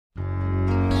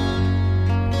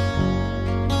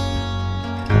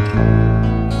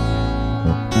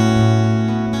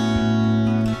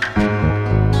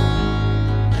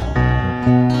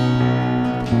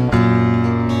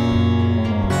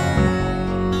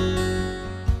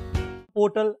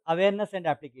Portal Awareness and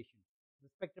Application.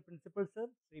 Respected Principal Sir,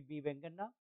 Sri B. Venganna,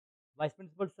 Vice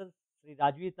Principal Sir, Sri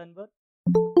Rajvi Tanwar,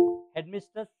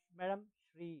 Headmistress Madam,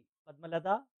 Sri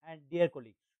Padmalata, and dear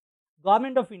colleagues.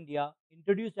 Government of India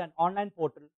introduced an online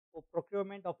portal for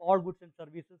procurement of all goods and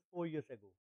services 4 years ago.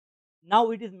 Now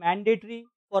it is mandatory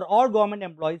for all government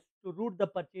employees to route the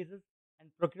purchases and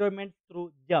procurement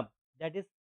through GeM, that is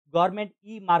Government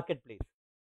e-Marketplace.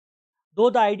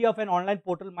 Though the idea of an online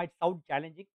portal might sound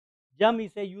challenging, GeM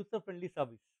is a user-friendly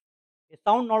service. A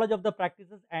sound knowledge of the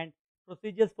practices and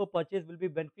procedures for purchase will be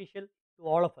beneficial to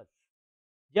all of us.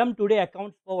 GeM today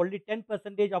accounts for only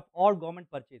 10% of all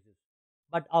government purchases,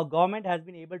 but our government has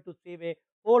been able to save a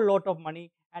whole lot of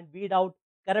money and weed out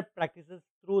corrupt practices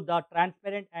through the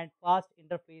transparent and fast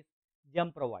interface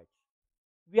GeM provides.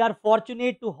 We are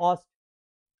fortunate to host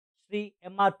Sri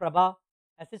M.R. Prabha,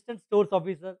 Assistant Stores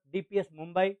Officer, DPS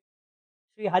Mumbai,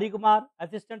 Sri Harikumar,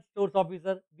 Assistant Stores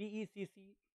Officer,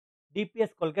 BECC, DPS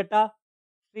Kolkata,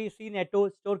 Sri C. Neto,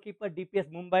 Storekeeper, DPS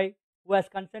Mumbai, who has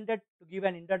consented to give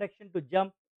an introduction to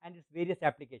GeM and its various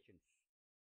applications.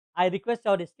 I request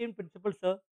our esteemed Principal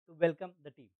Sir to welcome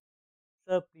the team.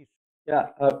 Sir, please. Yeah,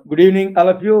 good evening, all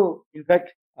of you. In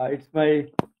fact, it's my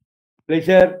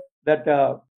pleasure that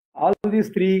all these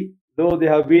three, though they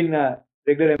have been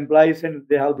regular employees and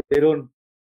they have their own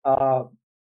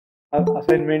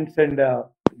assignments and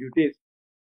duties,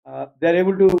 they are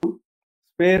able to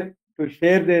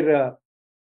share their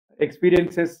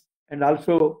experiences and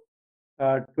also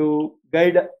to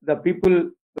guide the people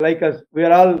like us. We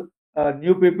are all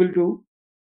new people to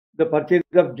the purchase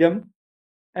of GeM,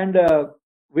 and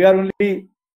we are only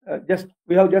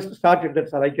we have just started.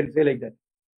 That's all I can say like that.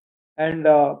 And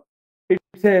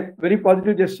it's a very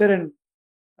positive gesture, and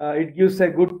it gives a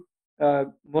good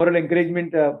moral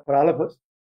encouragement for all of us.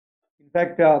 In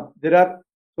fact, there are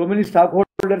so many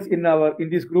stockholders in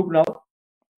this group now,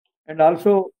 and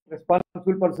also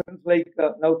responsible persons like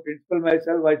now principal,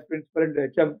 myself, vice principal, and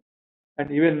HM,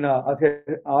 and even as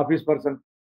an office person.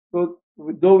 So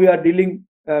though we are dealing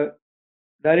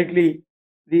directly,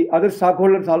 the other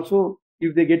stockholders also,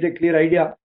 if they get a clear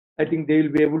idea, I think they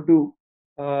will be able to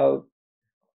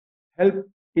help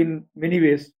in many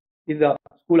ways in the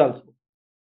school also.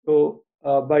 So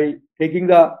by taking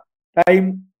the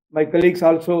time, my colleagues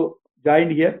also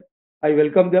joined here. I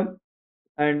welcome them,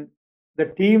 and the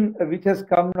team which has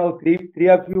come now, three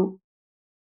of you,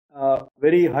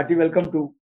 very hearty welcome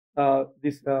to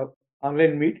this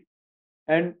online meet.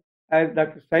 And as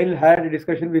Dr. Style had a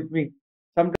discussion with me,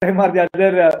 sometime or the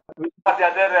other,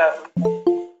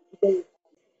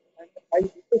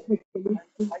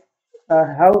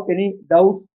 have any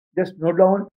doubt, just note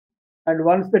down, and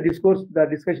once the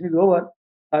discussion is over,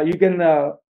 you can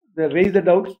raise the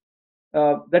doubts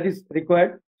that is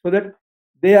required, so that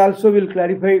they also will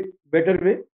clarify better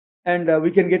way, and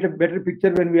we can get a better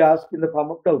picture when we ask in the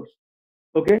form of doubts.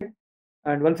 Okay,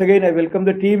 and once again I welcome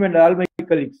the team and all my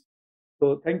colleagues.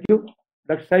 So thank you.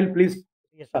 Dr. Style, please.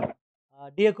 Yes, sir.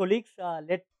 Dear colleagues,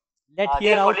 let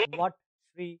hear out what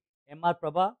Sri M.R.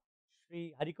 Prabha,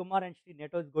 Sri Harikumar, and Sri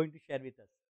Neto is going to share with us.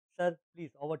 Sir,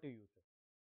 please, over to you,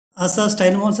 sir. As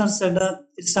R.Stylemon sir said,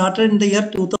 it started in the year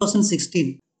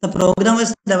 2016. The program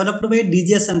was developed by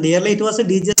DGS&D. Earlier it was a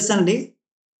DGS&D,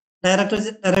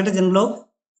 Directorate General of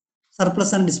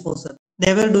Surplus and Disposal.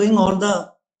 They were doing all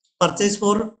the purchase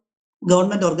for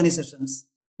government organizations.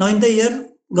 Now in the year,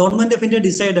 Government of India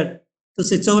decided to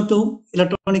switch over to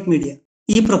electronic media,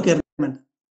 e-procurement.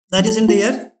 That is in the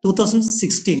year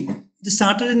 2016. It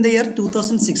started in the year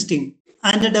 2016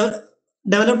 and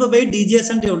developed by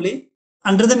DGS&D only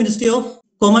under the Ministry of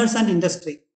Commerce and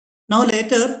Industry. Now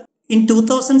later, in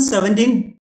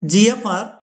 2017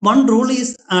 GFR, one rule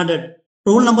is added,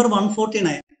 rule number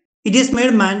 149. It is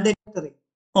made mandatory.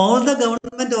 All the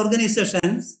government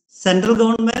organizations, central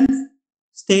government,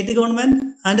 state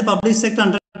government, and public sector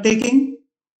undertaking,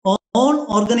 all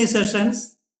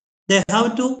organizations, they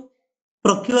have to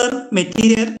procure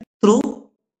material through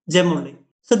GeM only.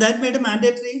 So that made it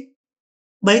mandatory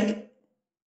by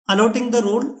allotting the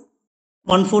rule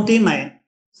 149.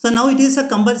 So now it is a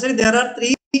compulsory. There are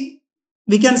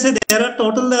we can say there are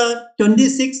total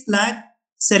 26 lakh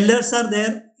sellers are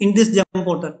there in this GeM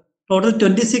portal. Total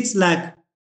 26 lakh.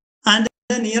 And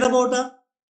then near about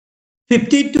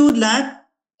 52 lakh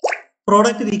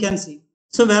product we can see.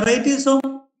 So varieties of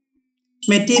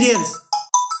materials,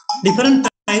 different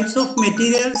types of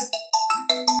materials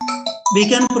we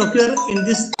can procure in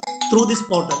this through this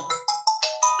portal.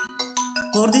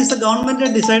 For this, the government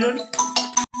had decided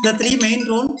the three main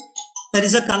roles. There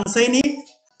is a consignee,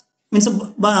 means a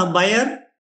buyer,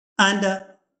 and a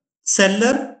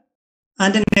seller,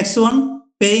 and the next one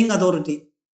paying authority.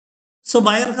 So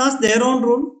buyer has their own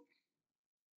rule,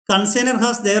 consignor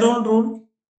has their own rule,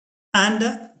 and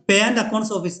pay and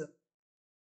accounts officer.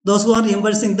 Those who are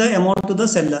reimbursing the amount to the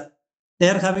seller, they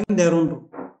are having their own rule.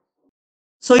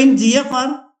 So in GFR,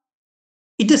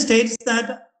 it states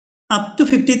that up to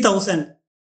 50,000,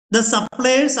 the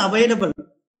suppliers available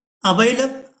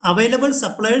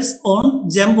suppliers on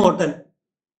GeM portal,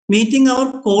 meeting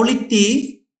our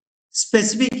quality,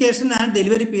 specification and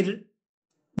delivery period.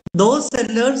 Those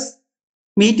sellers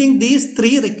meeting these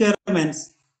three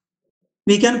requirements,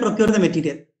 we can procure the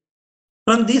material.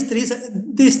 From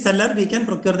these seller, we can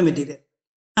procure the material.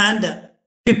 And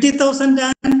 50,000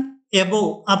 and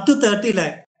above, up to 30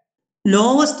 lakh,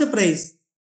 lowest price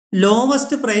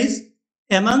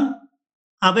among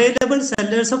available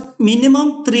sellers of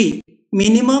minimum three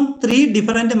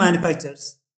different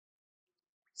manufacturers.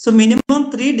 So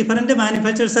minimum 3 different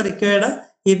manufacturers are required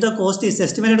if the cost is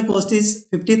estimated cost is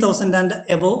 50,000 and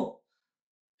above,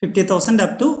 50,000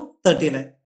 up to 30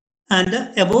 lakh, and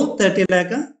above 30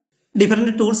 lakh,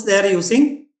 different tools they are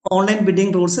using, online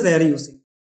bidding tools they are using,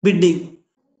 bidding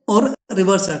or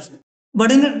reverse auction.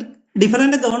 But in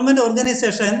different government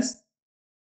organizations,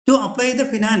 to apply the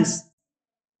finance,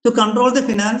 to control the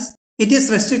finance, it is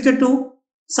restricted to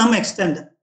some extent,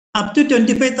 up to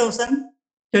 25,000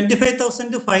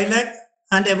 to 5 lakh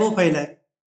and above 5 lakh.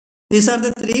 These are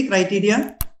the three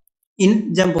criteria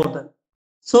in GeM portal.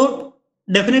 So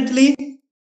definitely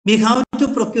we have to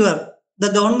procure, the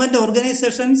government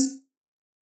organizations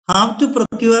have to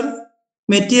procure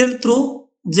material through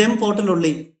GeM portal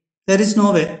only. There is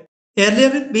no way.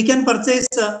 Earlier we can purchase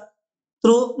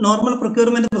through normal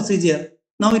procurement procedure.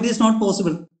 Now it is not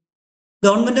possible.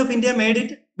 Government of India made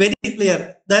it very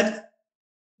clear that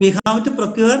we have to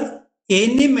procure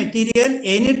any material,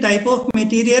 any type of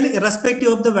material,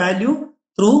 irrespective of the value,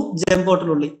 through GeM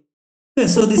portal only. Okay,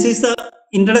 so this is the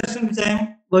introduction which I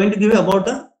am going to give about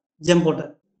the GeM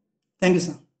portal. Thank you,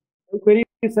 sir. Query,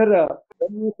 sir.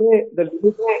 When you say the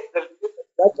limit,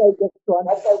 that I just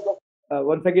want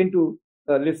once again to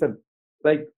listen.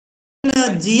 Like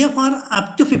GFR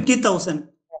up to 50,000.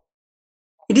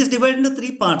 It is divided into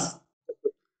three parts.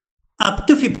 Up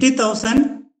to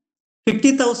 50,000,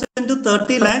 50,000 to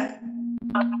 30 lakh,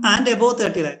 and above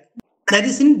 30 lakh. That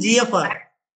is in GFR.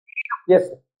 yes,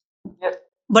 yes.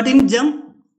 But in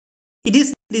GeM, it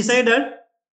is decided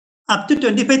up to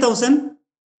 25,000,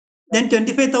 then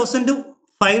 25,000 to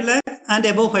 5 lakh and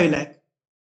above 5 lakh.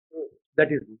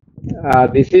 That is.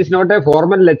 This is not a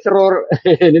formal lecture or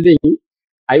anything.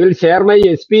 I will share my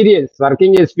experience,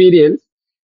 working experience.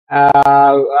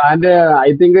 And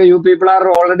I think you people are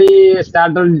already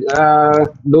started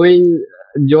doing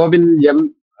job in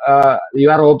GeM. You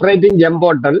are operating GeM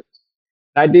portal.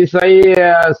 That is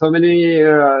why so many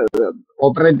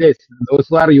operators, those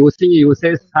who are using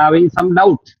users, having some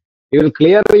doubt. You will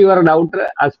clear your doubt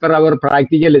as per our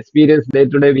practical experience day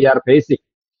to day we are facing.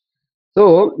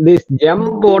 So this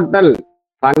GeM portal,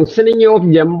 functioning of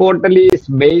GeM portal is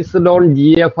based on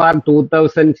GFR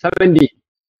 2017.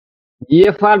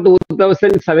 GFR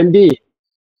 2017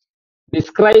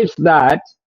 describes that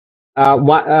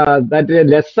that a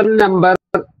lesson number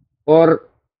or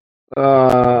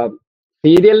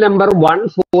serial number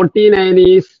 149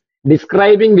 is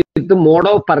describing with the mode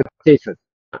of purchases.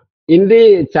 In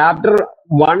the chapter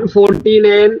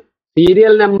 149,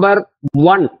 serial number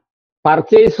 1,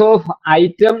 purchase of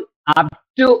item up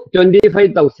to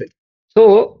 25,000.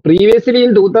 So previously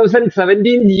in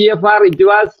 2017 GFR, it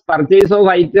was purchase of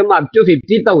item up to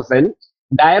 50,000.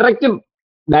 Direct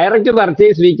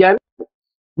purchase we can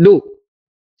do.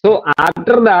 So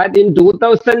after that in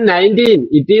 2019,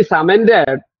 it is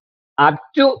amended up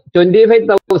to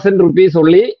 25,000 rupees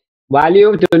only. Value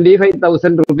of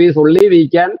 25,000 rupees only we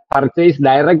can purchase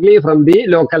directly from the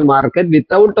local market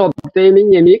without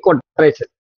obtaining any quotation.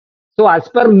 So as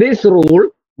per this rule,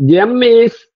 GeM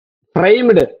is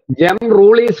framed. GeM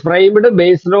rule is framed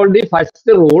based on the first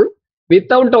rule.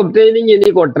 Without obtaining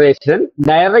any quotation,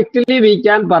 directly we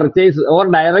can purchase or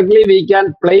directly we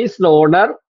can place the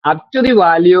order up to the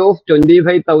value of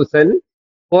 25,000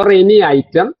 for any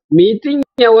item, meeting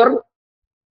our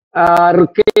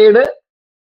required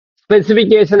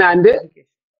specification and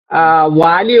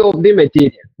value of the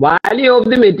material. Value of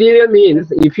the material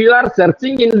means if you are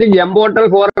searching in the GeM portal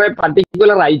for a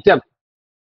particular item,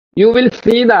 you will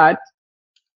see that,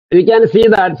 you can see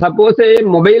that suppose a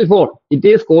mobile phone, it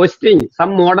is costing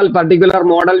some model, particular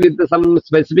model with some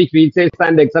specific features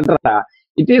and etc.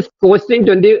 It is costing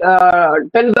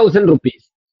 10,000 rupees.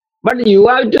 But you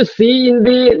have to see in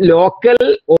the local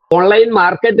online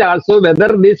market also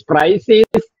whether this price is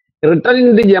written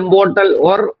in the GeM portal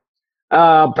or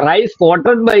price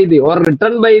quoted by the or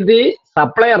written by the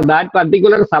supplier, that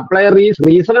particular supplier is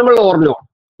reasonable or not.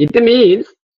 It means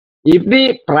if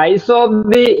the price of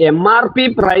the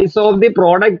MRP price of the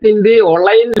product in the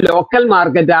online local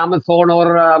market, Amazon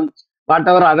or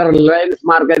whatever other Reliance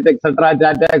market, etc.,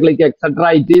 Tata Click,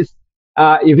 etc., it is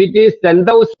if it is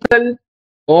 10,000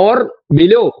 or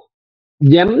below,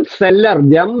 GeM seller,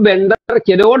 GeM vendor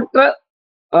cannot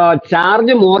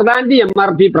charge more than the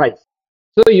MRP price.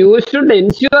 So you should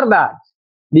ensure that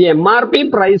the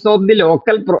MRP price of the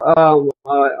local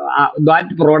that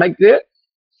product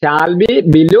shall be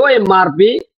below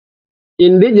MRP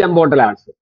in the GeM portal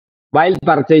also while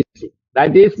purchasing.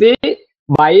 That is the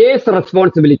buyer's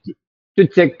responsibility to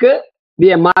check the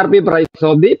MRP price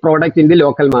of the product in the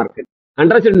local market.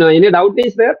 Understood? No, any doubt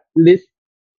is there?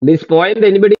 This point,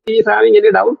 anybody is having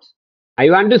any doubt? I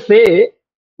want to say,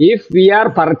 if we are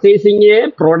purchasing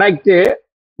a product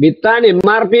with an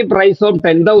MRP price of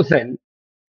 10,000,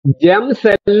 GeM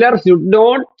seller should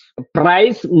not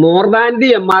price more than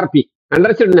the MRP.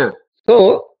 Understood now?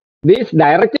 So, this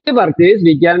direct purchase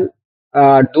we can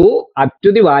do up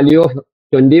to the value of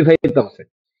 25,000.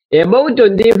 Above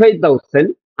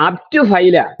 25,000, up to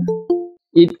 5 lakh.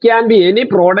 It can be any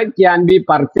product can be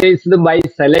purchased by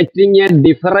selecting a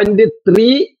different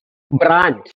three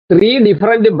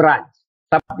different brands.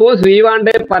 Suppose we want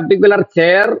a particular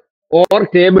chair or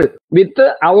table with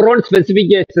our own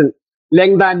specification,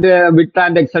 length and width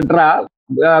and etc.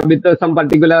 With some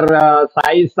particular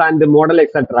size and model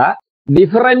etc.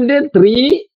 Different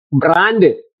three brand,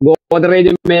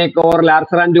 Godrej make or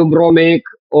Larsen and Toubro make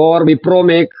or Wipro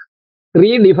make.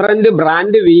 Three different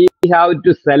brand we have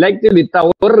to select with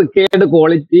our required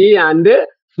quality and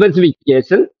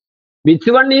specification. Which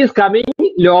one is coming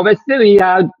lowest, we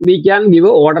can give an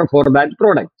order for that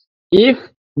product. If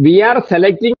we are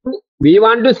selecting, we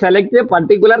want to select a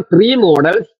particular three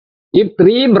models. If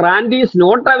three brand is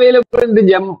not available in the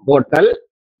GeM portal,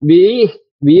 we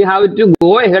have to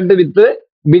go ahead with the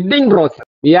bidding process.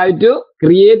 We have to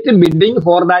create a bidding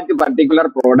for that particular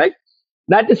product.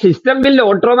 That system will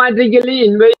automatically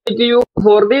invite you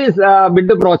for this bid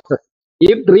process.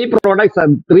 If three products are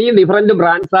three different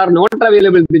brands are not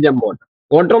available in the GeM portal,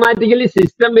 automatically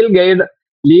system will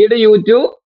lead you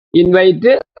to invite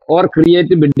or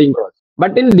create a bidding process.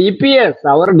 But in DPS,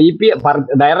 our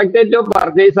Directorate of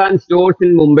Purchase and Stores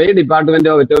in Mumbai, Department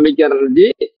of Atomic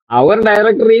Energy, our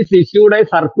director is issued a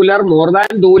circular more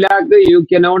than 2 lakh. You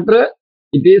cannot,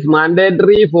 it is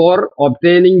mandatory for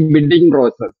obtaining bidding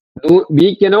process.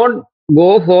 We cannot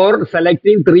go for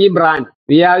selecting three brands.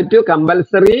 We have to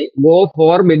compulsory go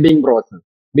for bidding process.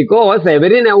 Because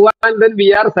every now and then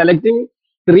we are selecting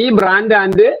three brands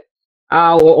and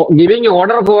giving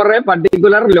order for a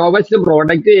particular lowest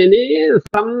product.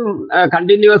 Some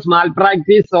continuous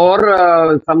malpractice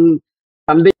or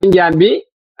something can be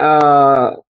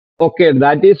okay.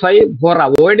 That is why for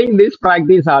avoiding this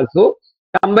practice also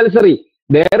compulsory.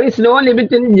 There is no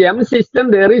limit in GeM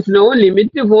system. There is no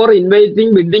limit for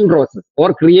inviting bidding process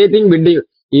or creating bidding.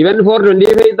 Even for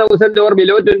 25,000 or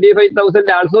below 25,000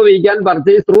 also we can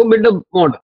purchase through bid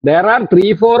mode. There are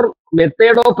 3-4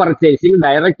 method of purchasing: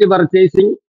 direct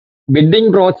purchasing,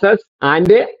 bidding process, and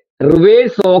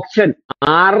reverse auction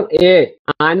 (RA),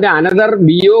 and another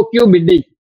BOQ bidding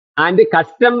and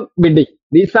custom bidding.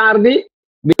 These are the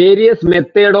various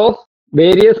method of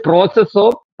various process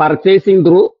of purchasing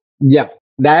through GeM.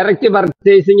 Direct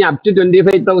purchasing up to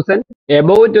 25,000,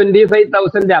 above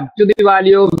 25,000 up to the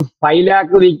value of 5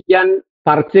 lakh we can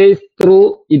purchase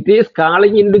through. It is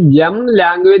calling in the GeM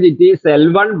language, it is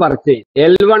L1 purchase.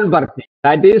 L1 purchase.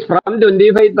 That is from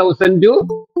 25,000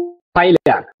 to 5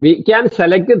 lakh. We can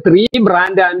select three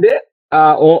brand and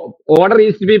order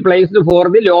is to be placed for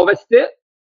the lowest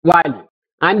value.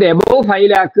 And above 5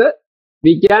 lakh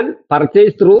we can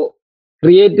purchase through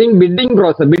creating bidding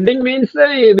process. Bidding means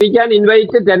we can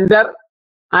invite a tender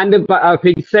and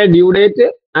fix a due date,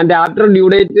 and after due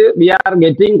date we are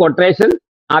getting quotation.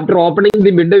 After opening the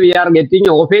bid we are getting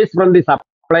offers from the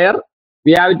supplier.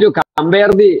 We have to compile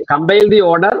the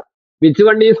order. Which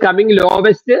one is coming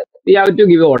lowest, we have to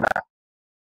give order.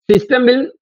 System will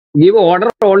give order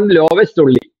on lowest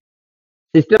only.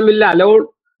 System will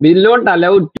not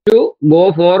allow to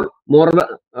go for more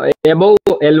above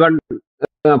L1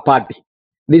 party.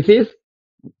 This is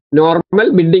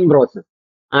normal bidding process.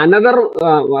 Another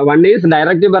one is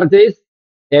direct purchase,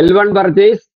 L1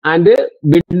 purchase, and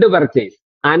bid purchase.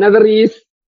 Another is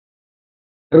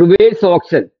reverse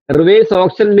auction. Reverse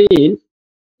auction means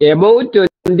above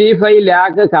 25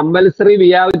 lakh compulsory we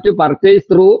have to purchase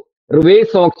through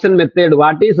reverse auction method.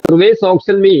 What is reverse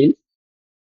auction means?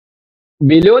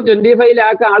 below 25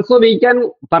 lakh also we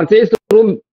can purchase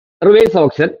through reverse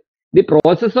auction. The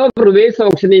process of reverse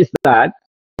auction is that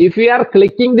if we are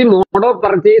clicking the mode of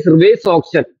purchase reverse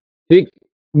auction, bid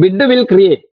will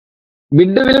create,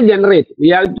 bid will generate. We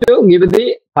have to give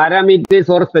the parameters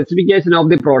or specification of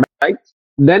the product.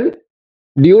 Then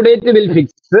due date will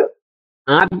fix.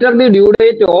 After the due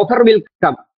date, offer will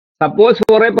come. Suppose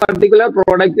for a particular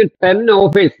product, 10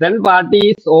 offers, 10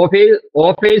 parties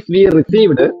offers we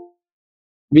received.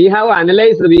 We have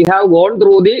analyzed, we have gone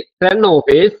through the 10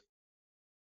 offers.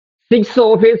 6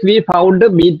 offers we found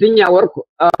meeting our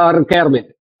requirement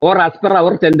or as per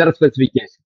our tender specification.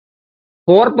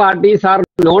 4 parties are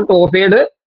not offered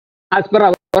as per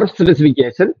our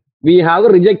specification. We have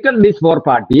rejected these 4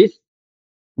 parties.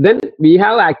 Then we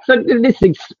have accepted the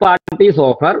 6 parties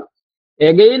offer.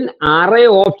 Again, RA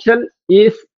option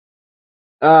is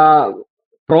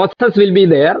process will be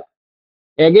there.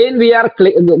 Again, we have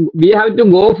to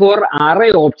go for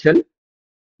RA option.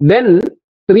 Then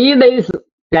 3 days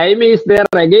time is there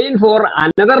again for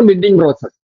another bidding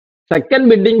process. Second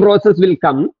bidding process will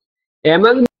come.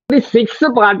 Among the 6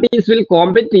 parties will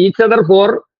compete each other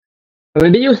for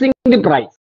reducing the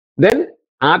price. Then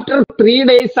after 3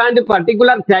 days and a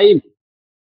particular time,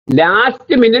 last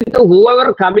minute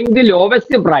whoever coming the lowest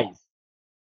price,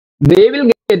 they will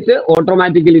get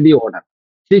automatically the order.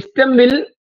 System will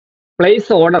place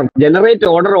order, generate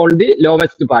order on the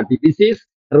lowest party. This is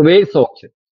reverse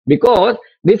auction. Because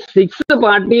these 6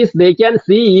 parties, they can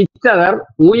see each other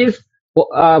who is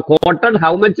quoted,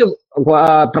 how much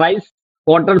price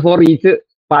quoted for each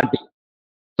party.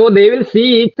 So they will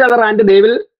see each other and they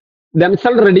will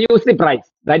themselves reduce the price.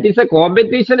 That is a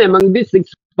competition among the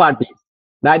 6 parties.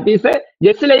 That is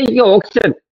just like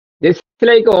auction. Just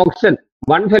like auction.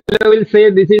 One fellow will say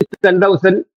this is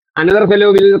 10,000. Another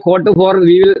fellow will quote for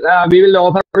we will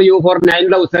offer you for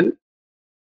 9,000.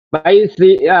 By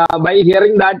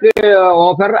hearing that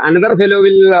offer, another fellow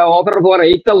will offer for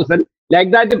 8,000.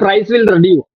 Like that, the price will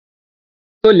reduce.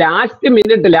 So last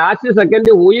minute, last second,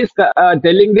 who is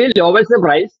telling the lowest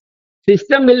price,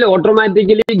 system will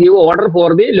automatically give order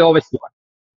for the lowest one.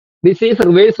 This is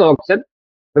reverse auction.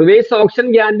 Reverse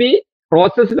auction can be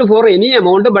processed for any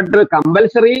amount, but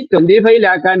compulsory 25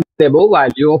 lakh and above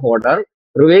value of order,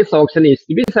 reverse auction is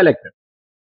to be selected.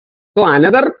 So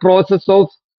another process of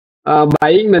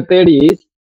buying method is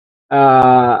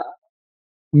BOQ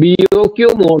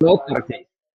mode of purchase.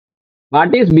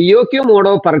 What is BOQ mode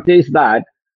of purchase? That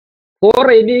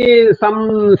for any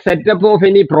some setup of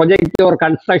any project or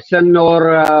construction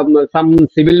or some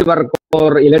civil work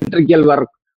or electrical work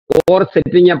or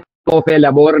setting up of a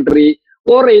laboratory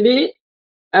or any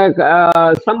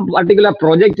some particular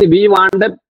project, we want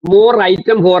more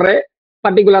item for a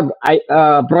particular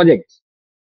project.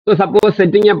 So suppose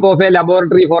setting up of a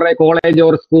laboratory for a college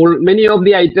or school, many of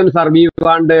the items are we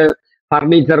want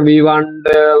furniture, we want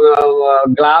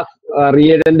glass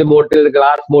reagent bottle,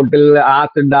 glass bottle,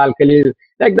 acid, alkali,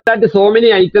 like that. So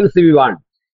many items we want.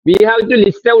 We have to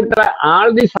list out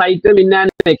all these items in an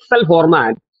Excel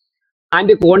format, and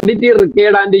the quantity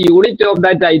required and the unit of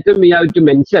that item we have to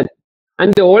mention.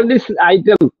 And all these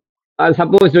items,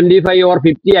 suppose 25 or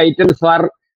 50 items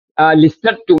are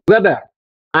listed together,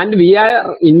 and we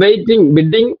are inviting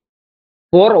bidding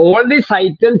for all these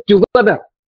items together.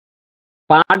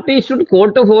 Party should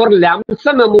quote for lump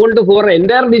sum amount for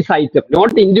entire this item,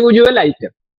 not individual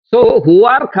item. So who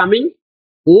are coming,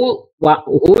 who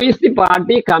is the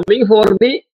party coming for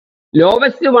the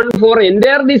lowest one for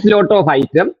entire this lot of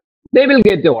item, they will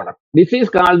get order. This is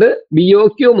called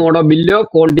BOQ mode of bill of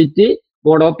quantity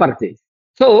mode of purchase.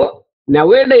 So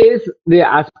nowadays,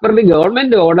 as per the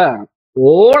government order,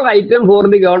 all items for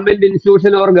the government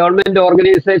institution or government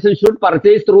organization should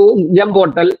purchase through GeM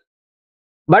portal.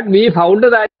 But we found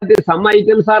that some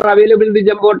items are available in the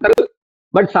GeM portal,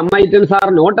 but some items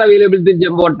are not available in the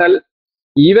GeM portal.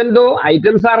 Even though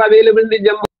items are available in the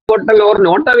GeM portal or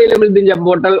not available in the GeM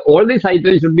portal, all these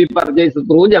items should be purchased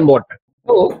through GeM portal.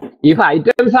 So if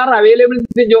items are available in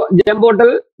the GeM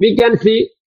portal, we can see,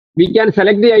 we can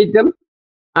select the item,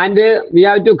 and we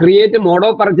have to create a mode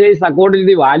of purchase according to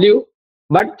the value.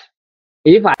 But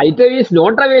if item is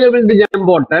not available in the GeM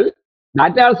portal,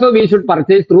 that also we should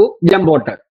purchase through GeM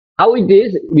portal. How it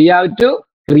is? We have to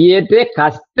create a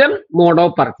custom mode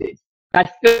of purchase.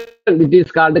 Custom, it is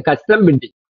called custom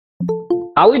bidding.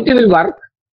 How it will work?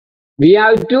 We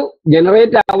have to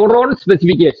generate our own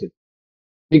specification.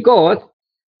 Because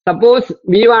suppose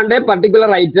we want a particular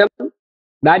item,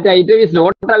 that item is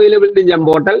not available in the GeM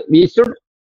portal, we should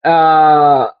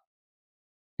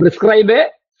prescribe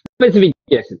a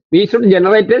specification. We should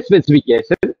generate a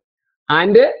specification,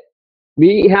 and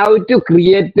we have to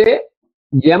create a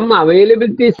GeM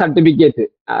availability certificate.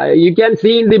 You can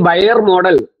see in the buyer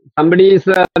model, somebody is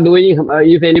doing,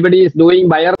 if anybody is doing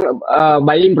buyer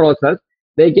buying process,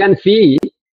 they can see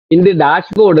in the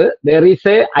dashboard, there is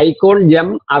a icon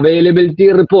GeM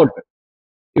availability report.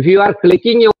 If you are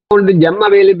clicking on the GeM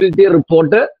availability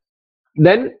report,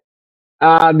 then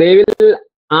they will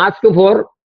ask for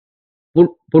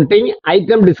putting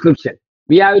item description.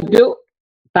 We have to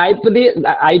type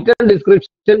the item description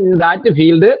in that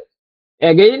field.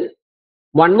 Again,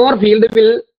 one more field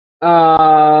will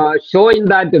show in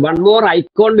that, one more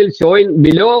icon will show in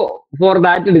below for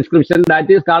that description, that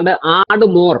is called add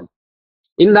more.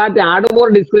 In that add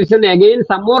more description, again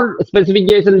some more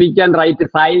specification we can write,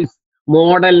 size,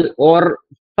 model or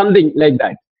something like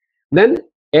that. Then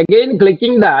again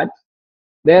clicking that,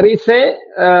 there is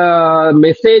a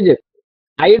message,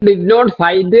 I did not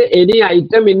find any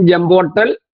item in GeM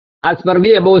portal as per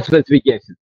the above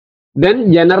specification.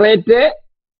 Then generate a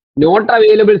not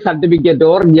available certificate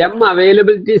or GeM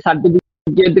availability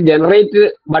certificate generate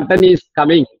button is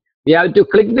coming. We have to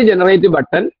click the generate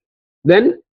button.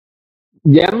 Then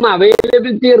GeM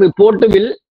availability report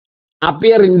will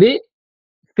appear in the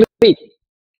screen.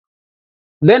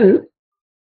 Then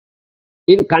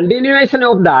in continuation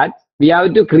of that, we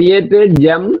have to create a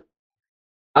GeM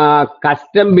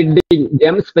custom bidding,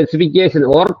 GeM specification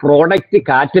or product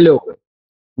catalog.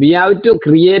 We have to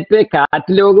create a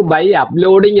catalog by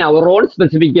uploading our own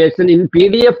specification in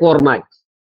PDF format.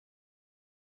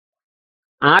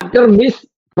 After this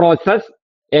process,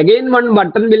 again one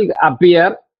button will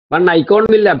appear, one icon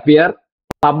will appear,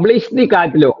 publish the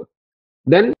catalog.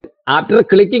 Then after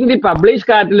clicking the publish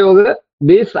catalog,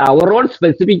 this our own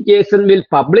specification will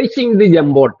publish in the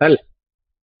GeM portal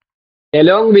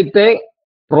along with a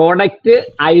product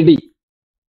ID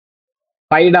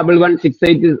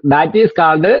 51168, that is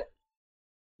called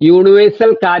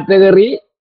universal category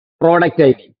product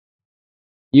ID.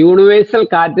 Universal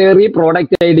category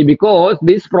product ID, because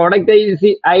this product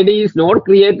ID is not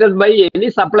created by any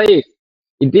supplier.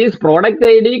 It is product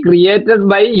ID created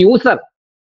by user,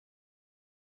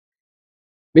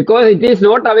 because it is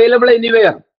not available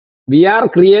anywhere. We are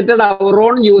created our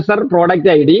own user product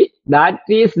ID that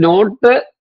is not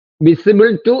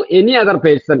visible to any other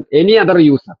person, any other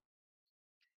user.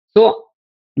 So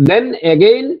then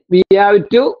again we have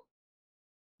to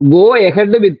go ahead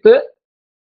with the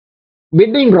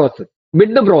bidding process,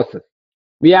 bid process.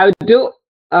 We have to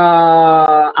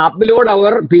upload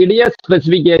our PDF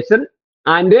specification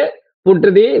and put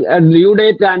the due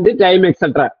date and the time,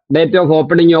 etc. Date of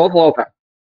opening of offer.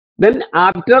 Then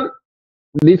after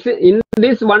this, in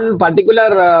this one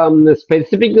particular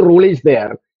specific rule is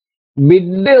there.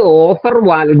 Bid offer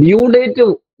due date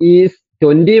is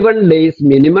 21 days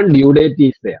minimum due date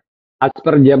is there as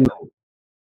per GeM rule.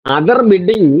 Other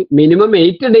bidding minimum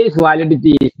 8 days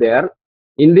validity is there.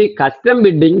 In the custom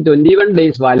bidding, 21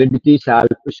 days validity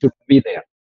should be there.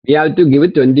 We have to give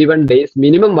it 21 days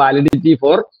minimum validity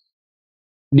for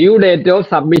due date of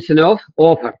submission of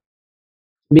offer.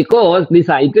 Because this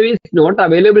item is not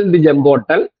available in the GeM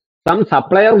portal, some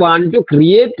supplier want to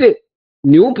create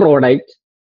new product,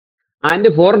 and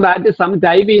for that some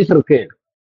time is required.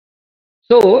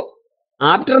 So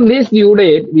after this due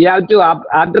date, we have to,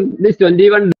 after this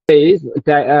 21 days,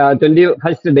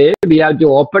 21st day, we have to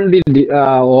open the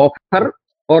offer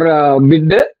or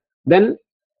bid. Then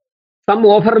some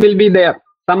offer will be there.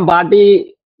 Some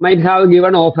party might have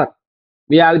given offer.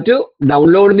 We have to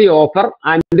download the offer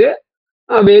and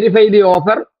verify the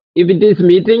offer. If it is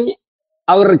meeting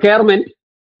our requirement,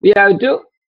 we have to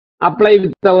apply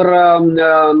with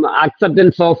our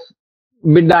acceptance of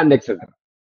bid and etc.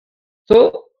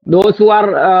 So those who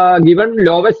are given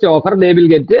lowest offer, they will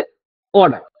get the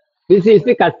order. This is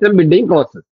the custom bidding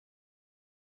process.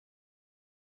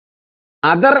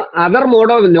 Other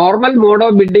mode of normal mode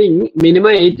of bidding,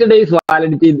 minimum 8 days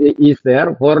validity is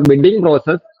there. For bidding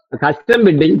process, custom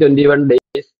bidding 21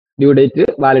 days due date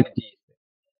validity.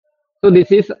 So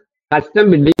this is custom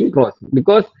bidding process,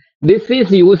 because this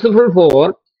is useful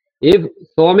for if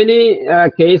so many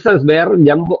cases where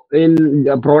GeM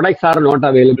in products are not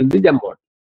available in the GeM portal.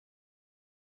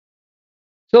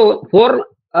 So for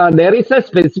there is a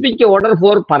specific order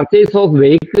for purchase of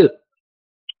vehicle.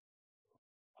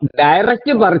 Direct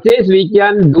purchase we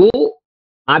can do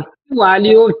up to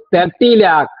value of 30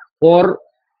 lakh for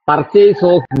purchase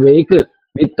of vehicle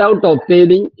without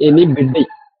obtaining any bidding.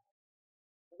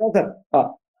 No, sir.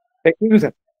 Thank you,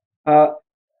 sir.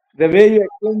 The way you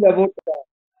explained about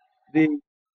the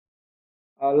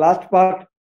last part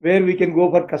where we can go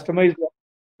for customized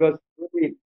was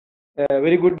really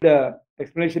very good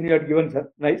explanation you had given, sir.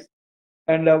 Nice.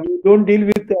 and we don't deal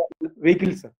with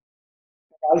vehicles.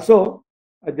 Also,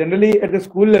 generally at the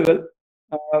school level,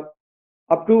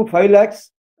 up to 5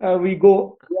 lakhs we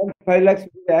go. Beyond 5 lakhs,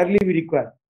 rarely we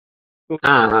require. So,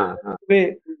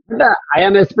 way, But, I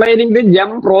am explaining the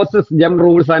GeM process, GeM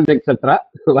rules, and etc.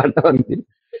 Whatever it is.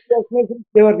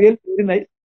 they were really very nice.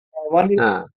 One is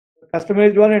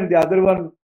customized one, and the other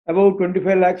one about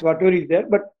 25 lakhs, whatever is there.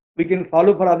 But we can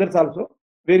follow for others also,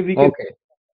 where we can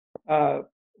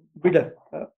bidder.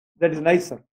 That is nice,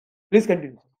 sir. Please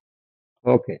continue.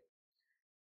 Okay.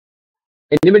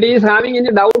 Anybody is having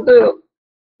any doubt?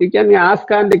 You can ask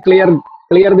and clear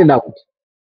the doubt.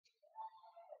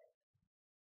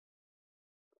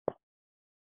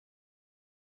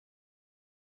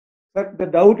 Sir, the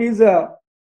doubt is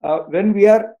when we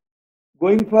are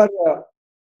going for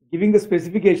giving the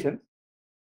specifications,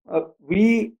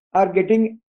 we are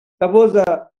getting, suppose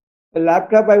a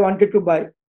laptop I wanted to buy.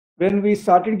 When we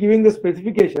started giving the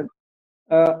specification,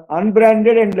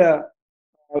 unbranded and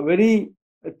very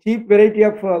cheap variety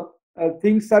of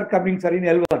things are coming, sir, in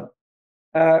L1.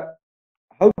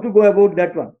 How to go about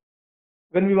that one?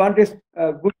 When we want a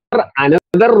good.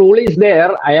 Another rule is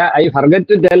there. I forgot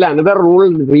to tell another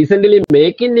rule. Recently,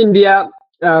 Make in India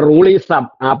rule is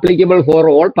applicable for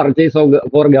all purchase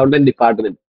for government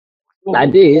department.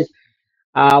 That is,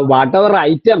 whatever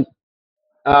item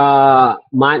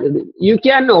you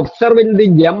can observe in the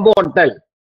GeM portal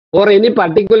for any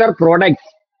particular products,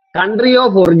 country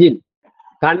of origin,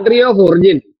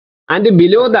 and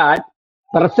below that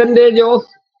percentage of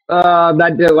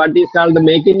that what is called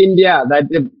Make in India, that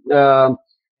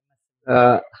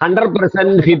 100%,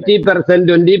 50%,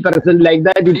 20%, like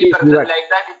that it is given.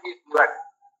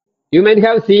 You might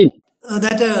have seen.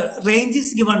 That range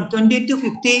is given 20 to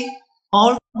 50.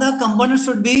 All the components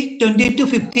should be 20 to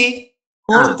 50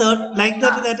 or third, like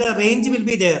that range will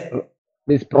be there.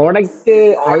 This product,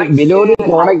 below the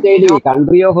product ID,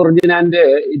 country of origin and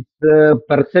its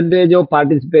percentage of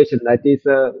participation, that is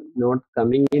not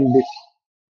coming in this.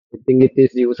 I think it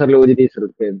is user logic is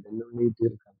required.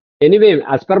 Anyway,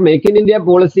 as per Make in India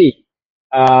policy,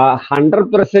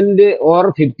 100%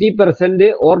 or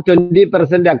 50% or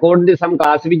 20% according to some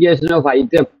classification of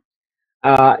item.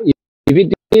 If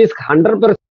it is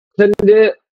 100%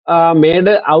 made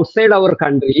outside our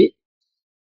country,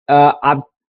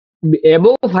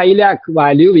 above 5 lakh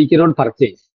value we cannot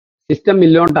purchase. System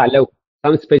will not allow.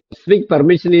 Some specific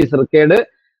permission is required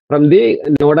from the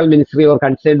nodal ministry or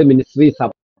concerned ministry's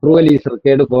approval is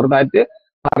required for that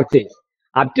purchase.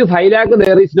 Up to 5 lakh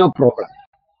there is no problem.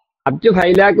 Up to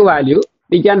 5 lakh value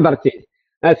we can purchase.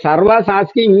 Sir was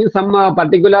asking some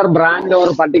particular brand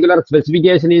or particular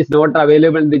specification is not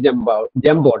available in the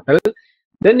GeM portal.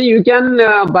 Then you can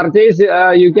purchase,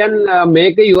 you can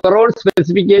make your own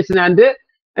specification and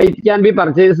it can be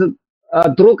purchased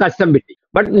through custom bidding.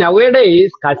 But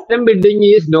nowadays, custom bidding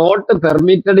is not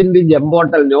permitted in the GeM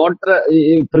portal. Not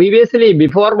previously,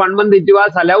 before 1 month, it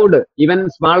was allowed, even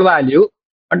small value.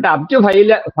 But up to 5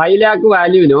 lakh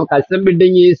value, custom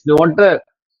bidding is not,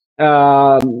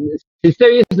 system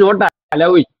is not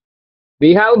allowing.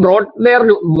 We have brought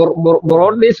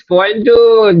this point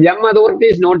to GeM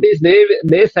authorities notice.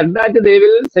 They said that they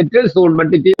will settle soon,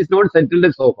 but it is not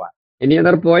settled so far. Any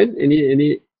other point?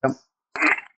 Any? Good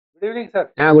evening, sir.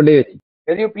 Good evening.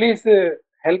 Can you please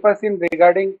help us in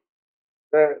regarding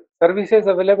the services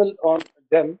available on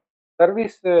GeM?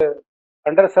 Service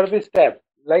under service tab,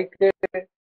 like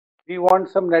we want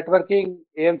some networking,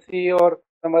 AMC or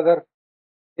some other.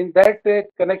 In that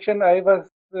connection, I was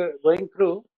going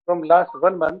through from last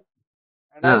 1 month,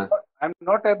 and I'm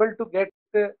not able to get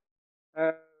paid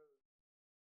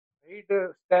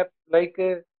step like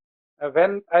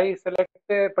when I select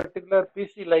a particular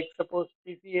PC, like suppose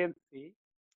PCMC.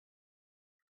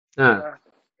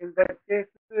 In that case,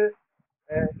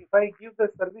 if I give the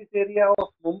service area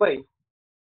of Mumbai,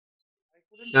 I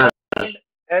couldn't find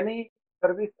any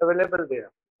service available there.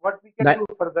 What we can do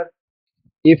further?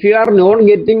 If you are not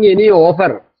getting any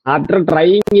offer after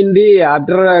trying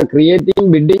after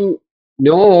creating bidding,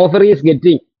 no offer is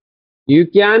getting, you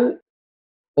can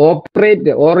operate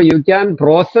or you can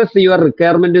process your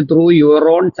requirement through your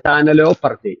own channel of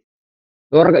purchase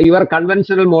or your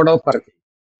conventional mode of purchase.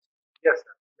 Yes,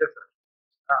 sir. Yes, sir.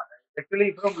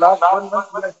 Actually, from last 1 month,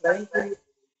 we are trying to.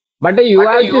 But you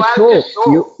have to show.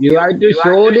 You have to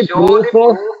show the proof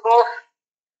of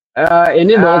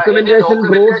any documentation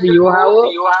proof you have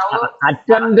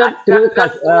attempted through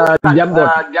GeM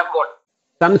portal.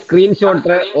 Some screenshot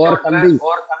or something.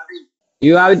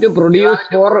 You have to produce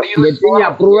for getting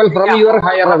approval from your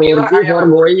higher authority for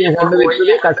going ahead with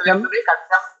the custom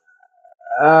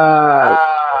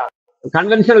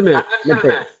conventional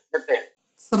method.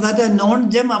 So that a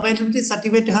non-GeM availability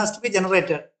certificate has to be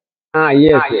generated.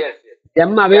 Yes.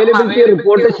 GeM availability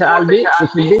report should be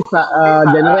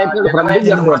generated from the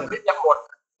GeM portal.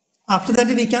 After that,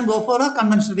 we can go for a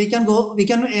conventional. We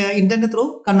can intend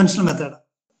through conventional method.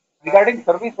 Regarding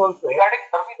service also, there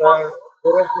are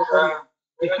certain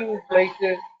issues like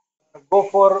go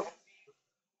for,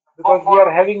 because we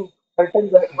are having certain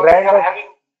brand of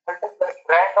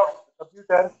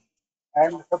computers,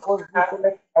 and suppose we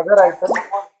select other items. In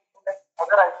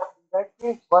that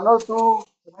case, one or two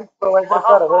service providers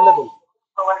are available,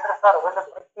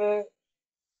 but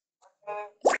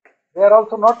they are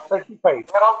also not certified.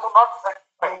 So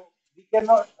we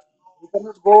cannot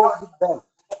go with them.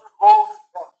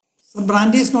 So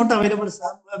brand is not available,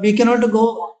 sir. We cannot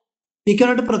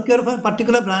procure for a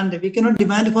particular brand. We cannot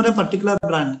demand for a particular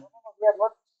brand. We are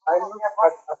not. I am not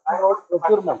asking about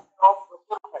procurement.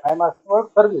 I am asking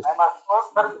about service.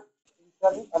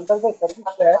 Under the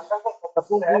service tab,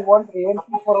 suppose we want AMC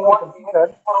for our computer,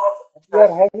 we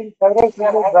are having several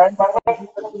single brands in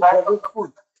service pool.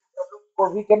 So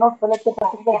we cannot select a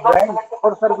particular brand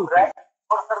for service. In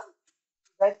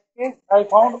that case, I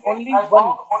found only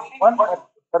one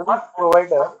service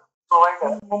provider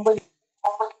in Mumbai.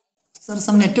 Sir,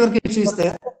 some network issue is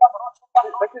there.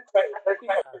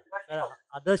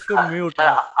 Others should mute.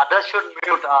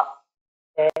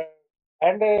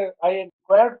 And I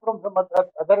inquired from some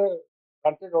other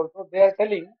countries also. They are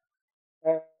telling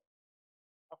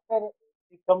after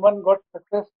if someone got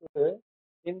success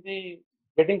in the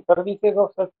getting services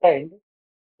of such kind,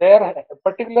 they are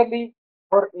particularly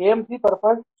for AMC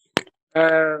purpose.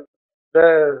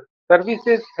 The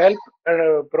services help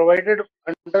provided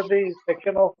under the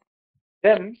section of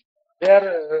GeM, they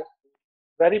are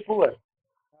very poor.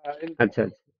 In that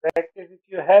case, if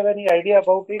you have any idea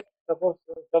about it, suppose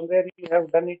somewhere you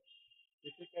have done it,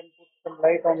 if you can put some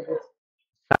light on this.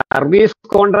 Service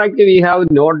contract we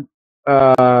have not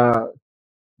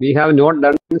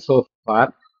done so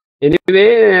far.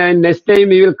 Anyway, next time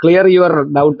we will clear your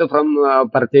doubt from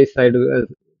purchase side.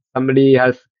 Somebody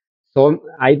has. So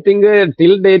I think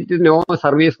till date no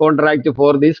service contract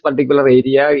for this particular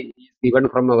area is given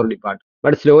from our department.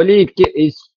 But slowly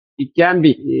it can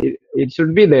be. It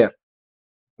should be there.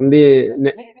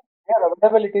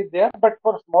 Available it is there, but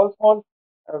for small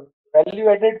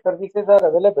value-added services are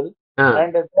available,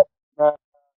 and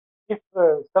if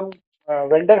some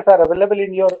vendors are available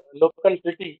in your local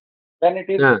city, then it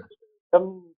is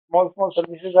some small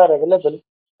services are available,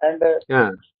 and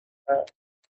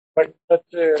but such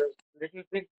little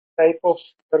big type of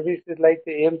services like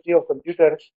the AMC of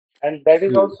computers, and that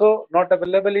is also not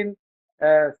available in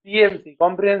CMC,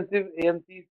 comprehensive AMC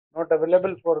is not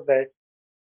available for that.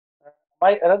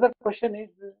 My another question is,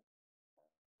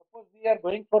 suppose we are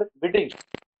going for bidding.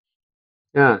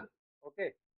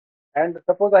 Okay. And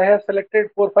suppose I have selected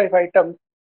 4-5 items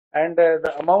and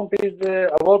the amount is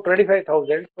about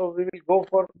 25,000. So we will go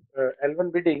for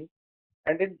L1 bidding.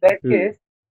 And in that case,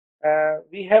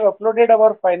 we have uploaded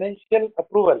our financial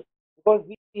approval because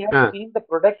we have seen the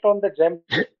product on the GeM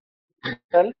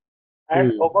portal.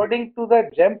 And according to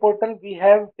the GeM portal, we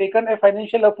have taken a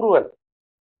financial approval.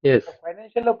 Yes. The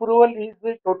financial approval is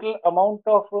the total amount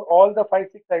of all the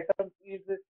 5-6 items is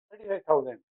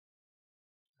 35,000.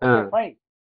 Okay, fine.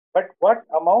 But what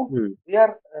amount we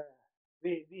have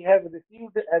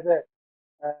received as a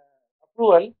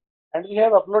approval, and we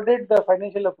have uploaded the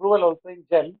financial approval also in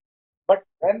GeM. But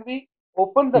when we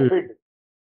open the bid,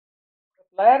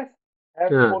 suppliers have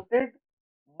quoted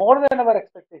more than our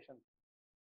expectations.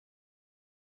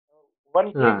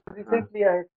 One case recently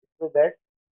I had said that.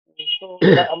 So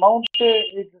the amount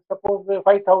is suppose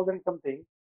 5,000 something,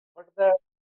 but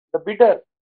the bidder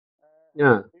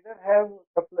have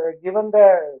given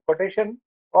the quotation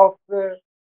of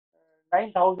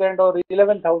 9,000 or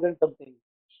 11,000 something,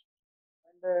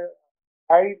 and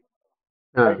I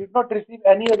did not receive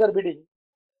any other bidding.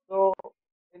 So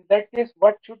in that case,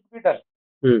 what should be done?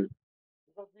 Because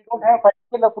we don't have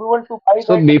financial approval to buy that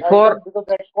item because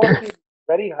that cost is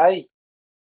very high.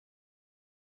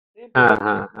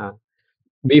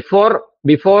 Before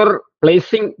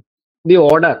placing the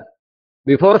order,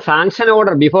 before sanction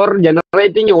order, before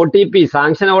generating OTP,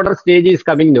 sanction order stage is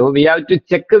coming now. We have to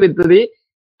check with the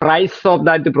price of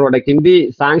that product in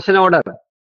the sanction order.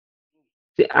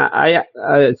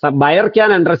 Some buyer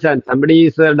can understand. Somebody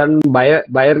is done buyer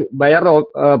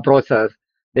process.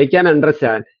 They can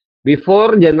understand.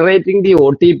 Before generating the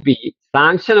OTP,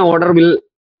 sanction order will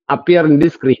appear in the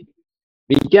screen.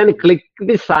 We can click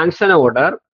the sanction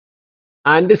order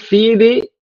and see the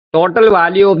total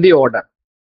value of the order.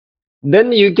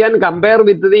 then you can compare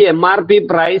with the MRP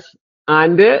price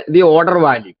and the order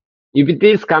value. If it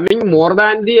is coming more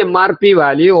than the MRP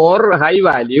value or high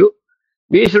value,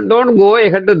 we should not go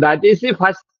ahead. That is the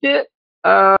first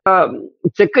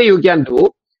check you can do.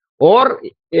 Or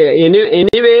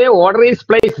anyway, order is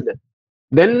placed.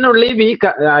 Then only we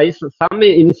some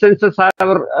instances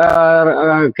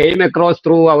came across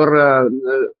through our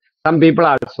some people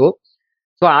also.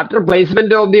 So after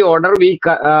placement of the order, we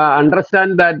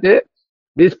understand that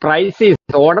this price is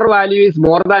order value is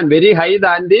more than very high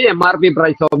than the MRP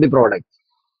price of the product.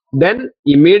 Then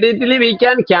immediately we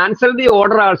can cancel the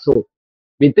order also.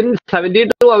 Within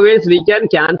 72 hours, we can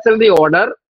cancel the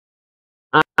order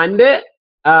and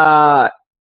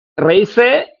raise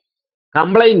a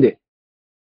complaint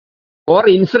or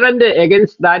incident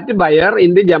against that buyer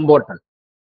in the GeM portal.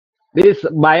 This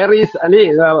buyer is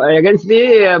against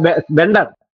the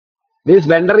vendor. This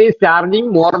vendor is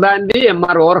charging more than the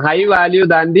MR or high value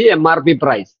than the MRP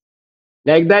price.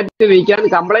 Like that, we can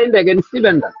complain against the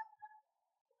vendor.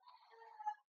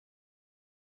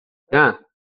 Yeah.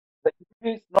 The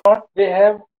issue is not they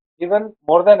have given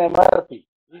more than MRP.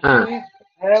 Issue is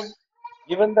they have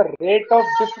given the rate of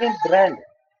different brand.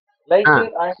 Like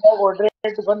I have ordered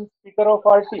one speaker of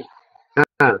RT.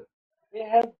 They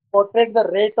have quoted the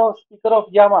rate of speaker of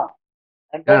Yamaha,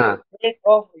 and that rate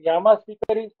of Yamaha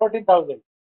speaker is 14,000.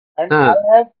 And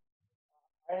I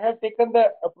have taken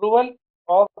the approval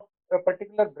of a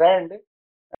particular brand.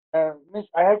 Means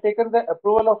I have taken the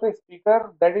approval of a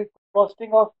speaker that is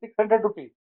costing of 600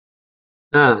 rupees.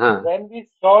 When we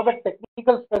saw the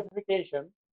technical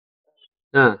specification,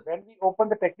 when we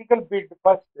opened the technical bid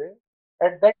first,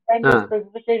 at that time the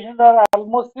specifications are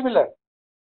almost similar.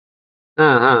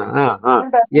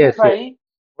 Yes.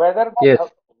 Whether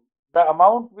the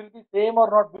amount will be same or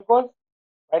not, because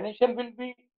financial bid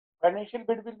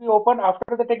will be open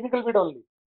after the technical bid only.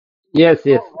 Yes.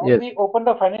 When we opened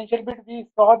the financial bid, we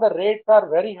saw the rates are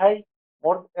very high,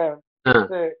 more around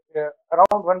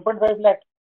 1.5 lakhs.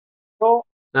 So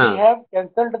we have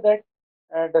cancelled that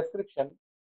description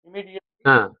immediately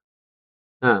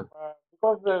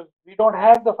because we don't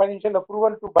have the financial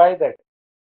approval to buy that.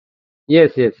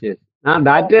 Yes.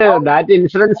 That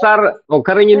incidents are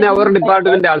occurring in our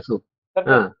department also.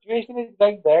 The situation is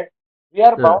like that. We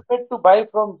are bounded to buy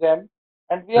from GeM,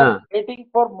 and we are waiting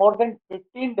for more than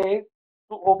 15 days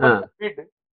to open the bid.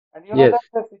 And you know that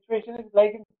the situation is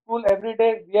like in school, every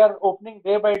day we are opening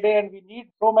day by day, and we need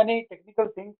so many technical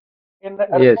things in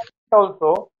the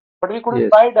also, but we couldn't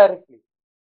buy directly.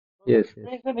 So the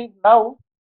situation is now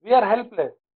we are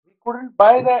helpless. We couldn't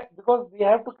buy that because we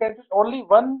have to cancel only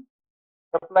one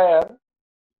supplier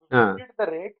to bid the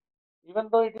rate, even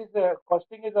though it is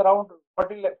costing is around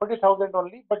 40,000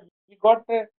 only, but we got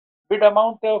a bid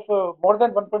amount of more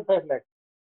than 1.5 lakhs.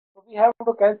 So we have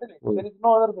to cancel it. There is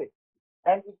no other way.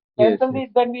 And if we cancel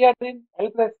it, then we are in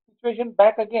helpless situation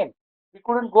back again. We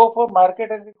couldn't go for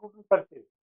market and we couldn't purchase.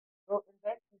 So in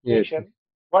that situation,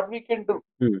 what we can do?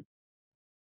 We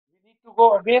need to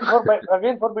go again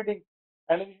for bidding.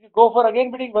 And if we go for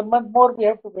again bidding, 1 month more we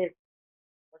have to wait.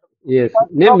 Yes.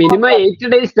 Minimum 8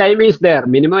 days time is there.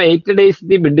 Minimum 8 days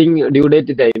the bidding due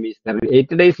date time is there.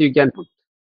 8 days you can put.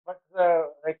 But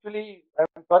actually,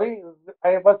 I'm sorry,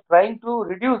 I was trying to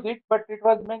reduce it, but it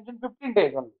was mentioned 15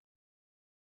 days only.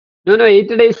 No, 8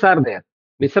 days are there.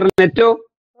 Mr. Netto?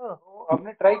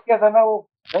 हमने try किया था ना, वो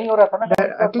नहीं हो रहा था ना.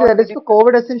 Actually, that is for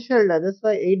COVID essential. That's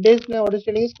why 8 days now order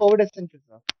stating is COVID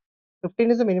essential.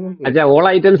 15 is the minimum. All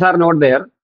items are not there.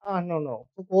 No.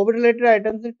 So COVID related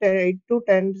items is 8 to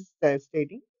 10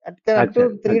 stating. Up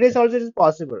to 3 days also it is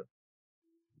possible.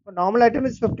 For normal item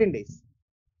is 15 days.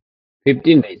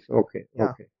 15 days. Okay.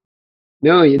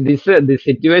 No, this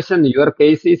situation, your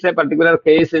case is a particular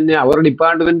case in our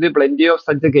department. Plenty of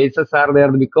such cases are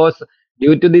there because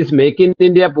due to this Make in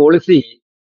India policy,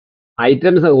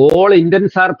 items, all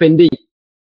intents are pending.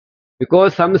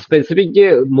 Because some specific,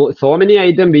 so many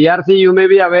items, BRC, you may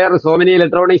be aware, so many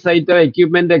electronics item,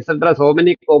 equipment, etc., so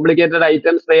many complicated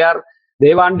items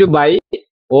they want to buy.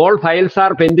 All files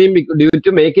are pending due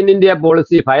to Make in India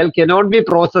policy. File cannot be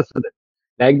processed.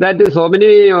 Like that, so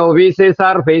many offices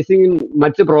are facing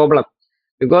much problem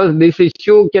because this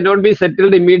issue cannot be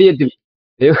settled immediately.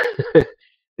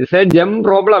 It's a GeM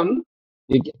problem.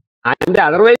 And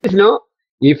otherwise,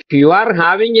 if you are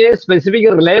having a specific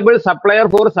reliable supplier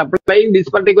for supplying this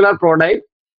particular product,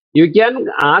 you can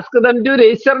ask them to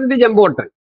register in the GeM portal.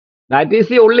 That is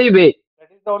the only way.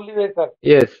 That is the only way, sir.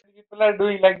 Yes. People are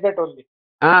doing like that only.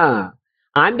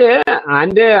 And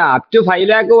up to 5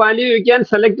 lakh value, you can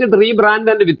select 3 brand,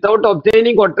 and without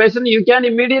obtaining quotation, you can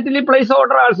immediately place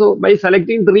order also by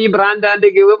selecting 3 brand and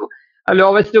give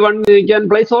lowest one we can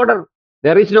place order.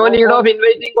 There is no need of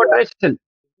inviting quotation.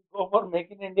 Go for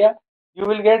Make in India, you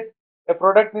will get a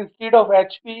product instead of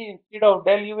HP, instead of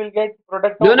Dell, you will get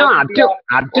product of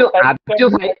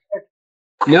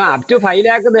No, up to 5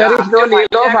 lakh, there is no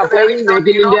need of applying Make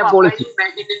in India policy.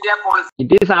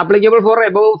 It is applicable for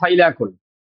above 5 lakh only.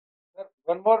 Sir,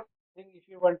 one more thing, if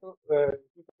you want to, if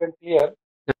you can clear.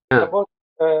 Suppose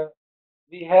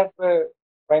we have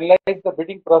finalized the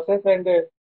bidding process and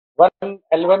one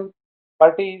L1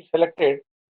 party is selected.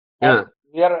 And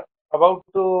we are about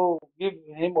to give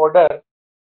him order,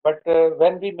 but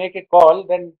when we make a call,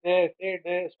 then they say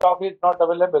the stock is not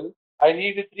available. I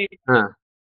need 3.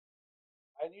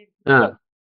 I need 1.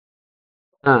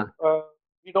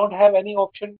 We don't have any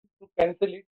option to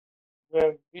cancel it.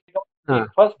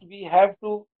 First we have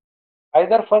to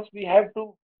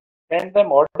send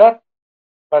them order.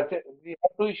 We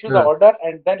have to issue the order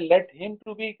and then let him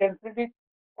to be cancelled it,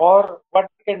 or what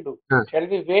we can do? Shall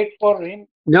we wait for him?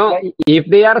 No, if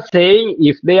they are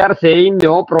saying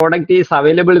no product is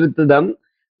available with them,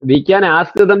 we can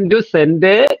ask them to send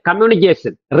a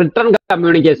communication, written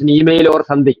communication, email or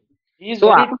something. He is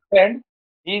ready to send.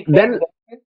 Then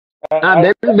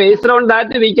based on that,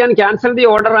 we can cancel the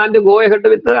order and go ahead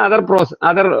with the other process,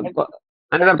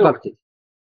 another purchase.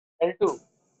 L2.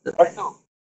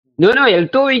 No,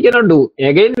 L2 we cannot do.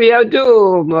 Again, we have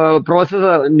to process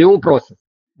a new process.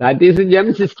 That is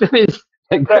GeM system is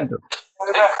like that.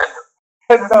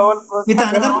 With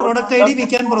another product ID, we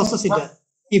can process it.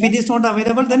 If it is not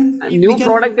available, then new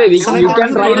product ID. You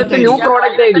can try with the new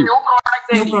product ID.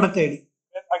 New product ID.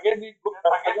 Again, we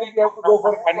have to go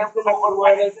for financial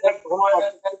approval.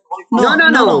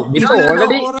 No. Because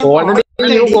already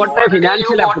you got a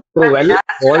financial approval.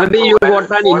 Already you got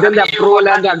an intent approval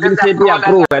and administrative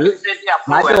approval.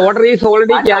 That order is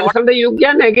already cancelled. You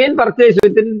can again purchase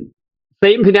within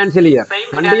same financial year.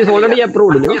 And it is already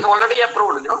approved.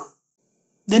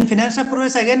 Then financial approval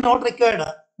is again not required.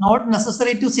 Not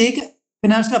necessary to seek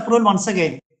financial approval once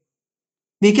again.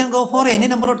 We can go for any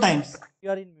number of times. You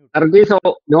are in mute. It is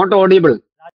not audible.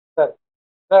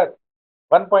 Sir,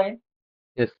 one point.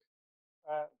 Yes.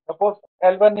 Suppose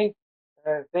L1 is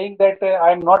saying that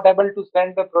I am not able to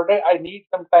send the product. I need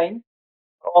some time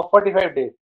of 45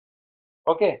 days.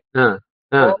 Okay.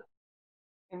 So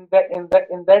in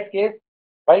that case,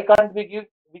 why can't we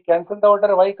cancel the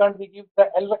order? Why can't we give the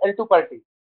L2 party?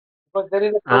 Because there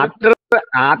is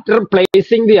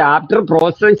after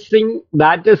processing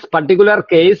that is particular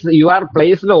case, you are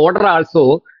placed the order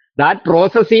also. That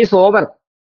process is over.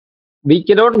 We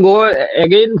cannot go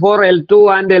again for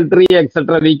L2 and L3,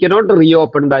 etc. We cannot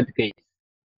reopen that case.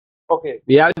 Okay.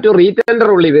 We have to retender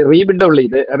only, rebid only.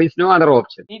 There is no other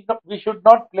option. We should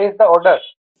not place the order.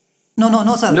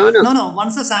 No, sir. No.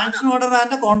 Once a sanction order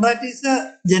and a contract is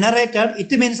generated,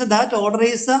 it means that order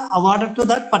is awarded to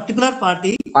that particular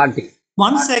party.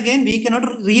 Once again, we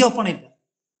cannot reopen it.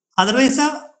 Otherwise,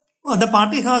 the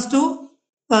party has to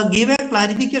give a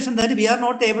clarification that we are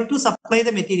not able to supply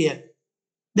the material.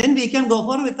 Then we can go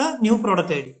for with a new product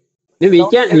ID. We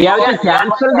have to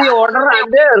cancel the order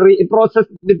and reprocess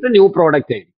with the new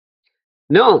product ID.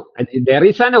 No, there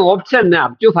is an option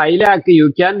up to 5 lakh.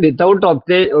 You can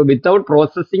without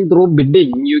processing through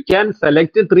bidding, you can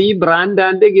select 3 brand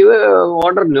and give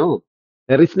order. No,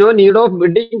 there is no need of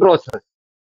bidding process.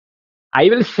 I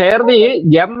will share the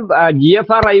GeM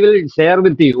GFR. I will share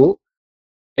with you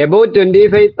about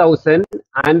 25,000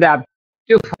 and up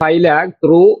to 5 lakh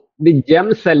through the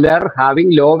GeM seller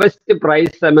having lowest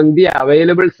price among the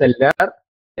available seller,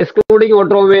 excluding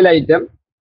automobile item,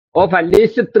 of at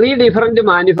least 3 different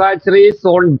manufacturers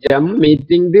on GeM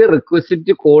meeting the requisite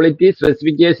quality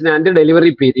specification and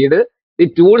delivery period. The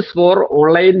tools for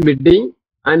online bidding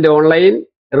and online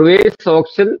reverse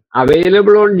auction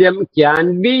available on GeM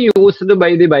can be used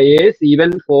by the buyers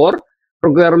even for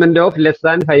procurement of less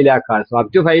than 5 lakh. So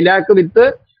up to 5 lakh with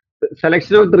the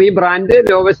selection of 3 brands,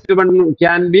 lowest one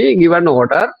can be given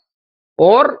order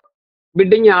or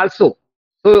bidding also.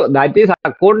 So that is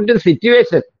according to the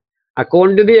situation.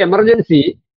 According to the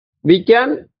emergency, we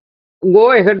can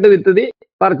go ahead with the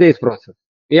purchase process.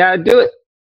 We have to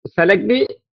select the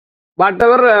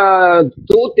whatever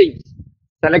 2 things.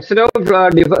 Selection of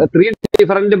 3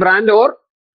 different brand or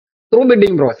through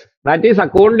bidding process. That is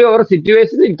according to our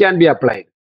situation, it can be applied.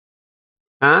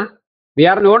 We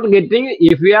are not getting,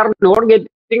 if we are not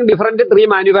getting different 3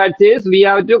 manufacturers, we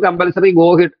have to compulsory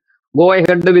go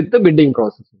ahead with the bidding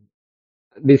process.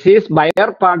 This is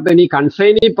buyer part. Any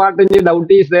consignee part, any doubt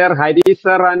is there, Hari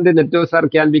sir and Netto sir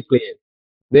can be clear.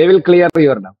 They will clear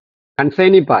your doubt.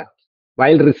 Consignee part.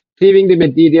 While receiving the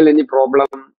material, any problem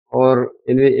or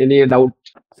any doubt?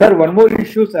 Sir, one more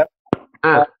issue, sir.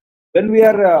 Ah, When we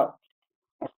are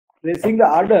placing the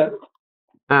order,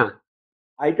 ah,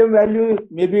 item value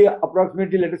may be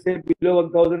approximately, let us say, below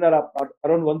 1,000 or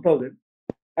around 1,000.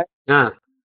 ah,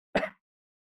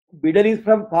 Bidder is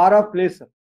from far off place, sir.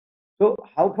 So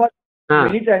how far? ah.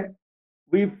 Many times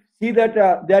we see that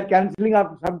they are cancelling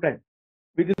after some time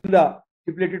within the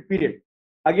stipulated period.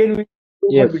 Again, we go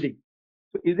Yes. for bidding.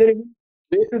 So is there any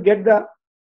way to get the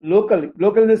local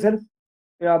in the sense,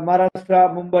 Maharashtra,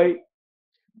 Mumbai?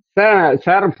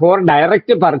 Sir, for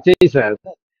direct purchasers,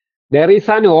 there is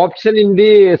an option in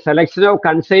the selection of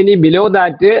consignee below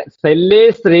that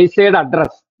seller's registered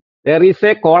address. There is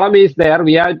a column is there.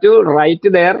 We have to write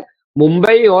there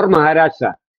Mumbai or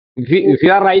Maharashtra. If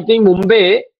you are writing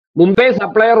Mumbai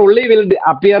supplier only will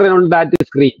appear on that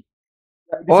screen.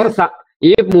 Or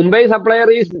if Mumbai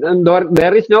supplier is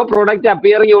there is no product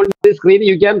appearing on the screen,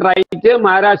 you can write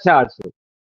Maharashtra also.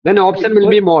 Then option will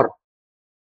be more.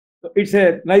 It's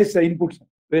a nice input, sir.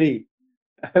 Very,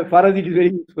 for us it is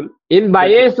very useful. In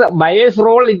buyer's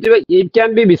role, it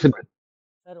can be visible.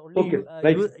 Sir, only Okay,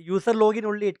 right. user login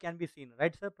only it can be seen,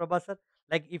 right, sir, Prabha sir?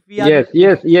 Like if we are Yes,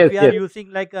 if we are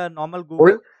using like a normal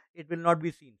Google, it will not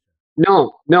be seen.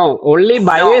 No, only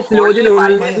buyer's login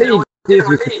only it is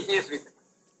visible.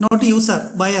 Not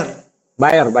user, buyer.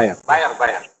 Buyer.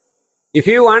 If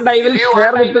you want, I will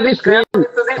share with the screen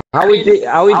how it is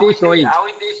showing.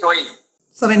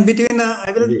 Sir, in between,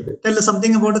 I will tell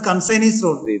something about the consignee's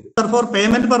role. Sir, for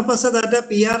payment purposes, that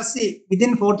PRC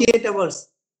within 48 hours,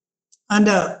 and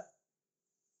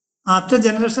after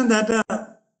generation, that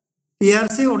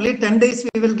PRC only 10 days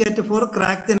we will get for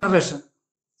crack generation.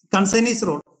 Consignee's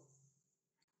role.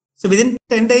 So within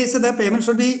 10 days, the payment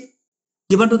should be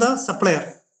given to the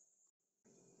supplier.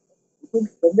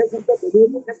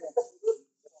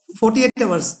 48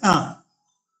 hours.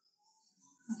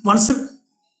 Once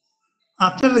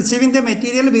after receiving the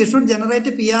material, we should generate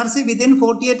a PRC within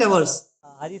 48 hours.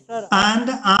 Hari sir, And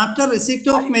after receipt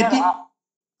of material,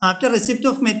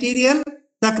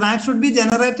 the crack should be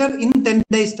generated in 10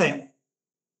 days time.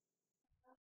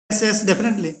 Yes,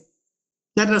 definitely.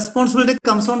 That responsibility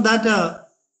comes on that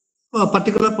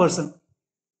particular person.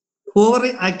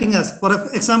 Whoever acting as, for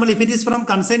example, if it is from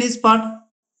consignee's part,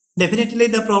 definitely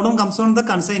the problem comes on the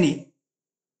consignee.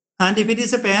 And if it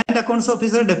is a payment accounts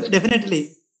officer,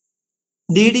 definitely.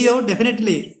 DDO,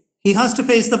 definitely. He has to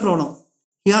face the problem.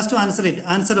 He has to answer it,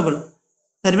 answerable.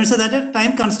 That means that a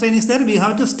time constraint is there. We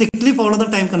have to strictly follow the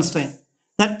time constraint.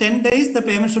 That 10 days, the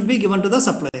payment should be given to the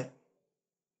supplier.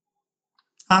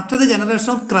 After the generation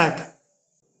of crack.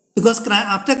 Because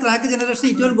after crack generation,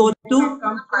 it will go to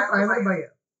primary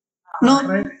buyer. No.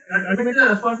 Ultimately,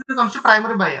 responsibility comes to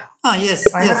primary buyer.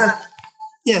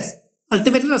 Yes.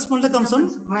 Ultimately, responsibility comes on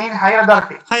higher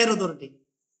authority.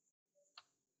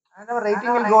 And our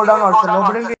rating will go down also.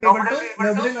 Nobody will be able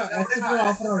to accept the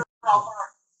offer also.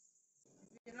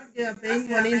 If you are not paying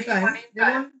money in time,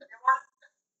 they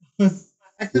won't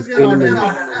accept your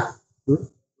order.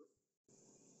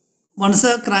 Once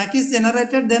a crack is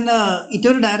generated, then it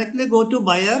will directly go to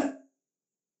buyer,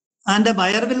 and the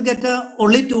buyer will get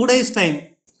only 2 days time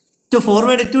to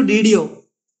forward it to DDO,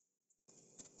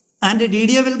 and the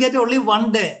DDO will get only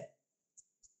 1 day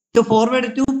to forward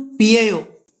it to PAO.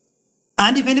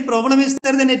 And if any problem is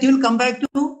there, then it will come back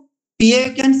to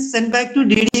PAO, can send back to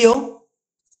DDO,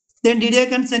 then DDO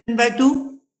can send back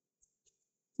to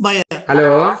buyer.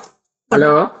 Hello.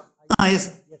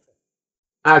 Yes.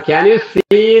 Can you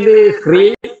see the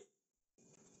screen?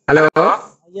 Hello.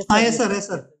 Yes,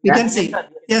 sir. We can see.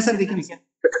 Yes, sir, we can see.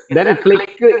 Then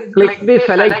click the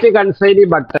select consignee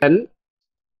button.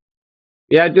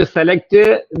 We have to select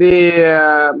the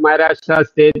Maharashtra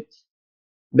state.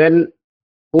 Then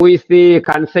who is the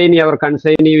consignee? Our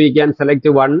consignee, we can select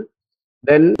one.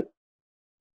 Then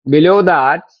below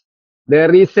that,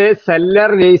 there is a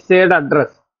seller registered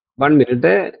address. 1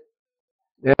 minute.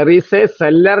 There is a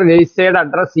seller registered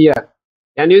address here.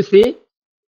 Can you see?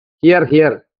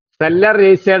 Here. Seller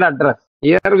registered address.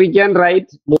 Here we can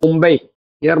write Mumbai.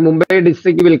 Here Mumbai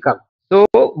district will come. So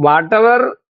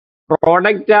whatever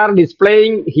product are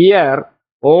displaying here,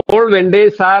 all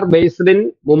vendors are based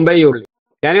in Mumbai only.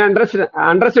 Can you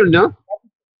understood, no?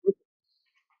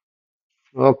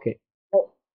 Okay.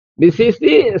 This is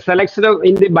the selection of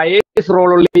in the buyer's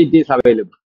role only it is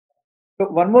available. So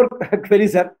one more query,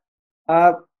 sir.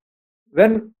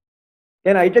 When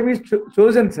an item is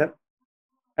chosen, sir,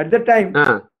 at that time,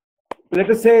 let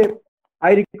us say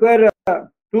I require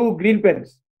 2 green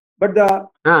pens, but the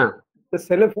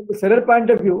seller, from the seller point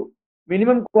of view,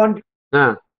 minimum quantity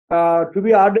to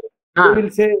be ordered, they will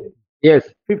say Yes.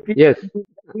 50, Yes. 2.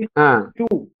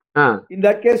 Ah. In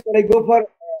that case, can I go for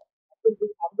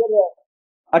another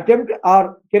attempt,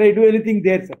 or can I do anything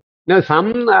there, sir? No,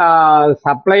 some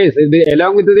supplies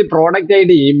along with the product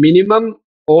ID, minimum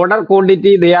order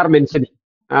quantity they are mentioning.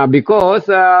 Because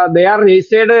they are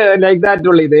registered like that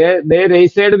only. They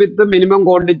registered with the minimum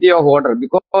quantity of order.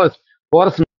 Because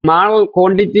for small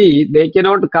quantity, they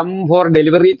cannot come for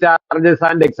delivery charges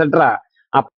and etc.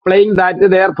 Applying that,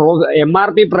 their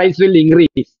MRP price will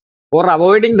increase. For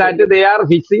avoiding that, they are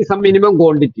fixing some minimum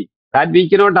quantity that we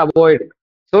cannot avoid.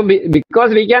 So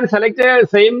because we can select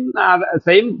same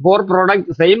for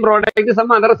product, same product,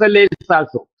 some other sellers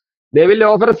also. They will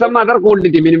offer some other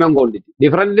quantity, minimum quantity.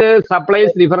 Different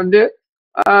supplies, different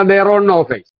their own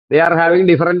offers. They are having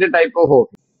different type of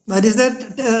offers. That is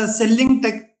that selling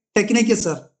technique,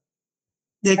 sir.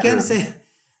 They can say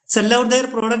sell out their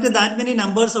product that many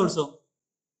numbers also.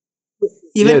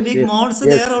 Even Yes, big yes, malls,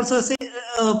 yes. they are also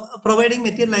providing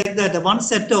material like that. One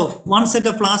set of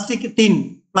plastic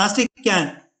tin, plastic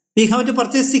can. We have to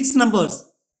purchase 6 numbers.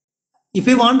 If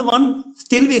we want one,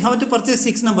 still we have to purchase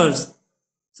 6 numbers.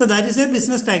 So that is a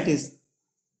business practice.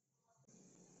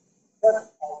 They are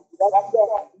not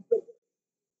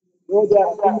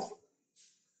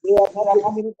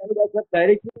getting any kind of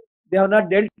directly. They have not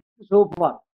dealt so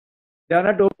far. They have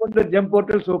not opened the GeM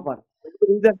portal so far. That's the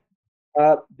reason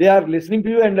they are listening to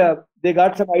you, and they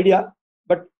got some idea,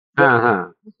 but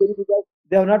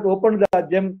they have not opened the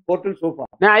GeM portal so far.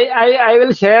 Now, I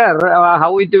will share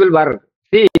how it will work.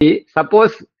 See,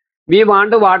 suppose we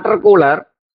want a water cooler,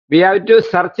 we have to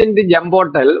search in the GeM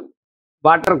portal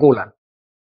water cooler.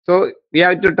 So we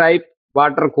have to type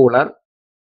water cooler.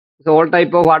 So all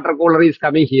type of water cooler is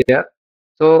coming here.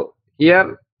 So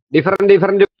here different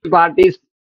parties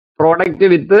product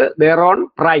with their own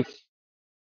price.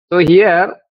 So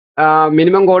here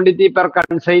minimum quantity per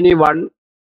consignee 1,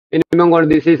 minimum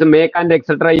quantity, this is make and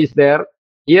etc. is there.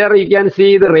 Here you can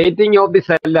see the rating of the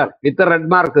seller with the red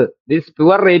mark. This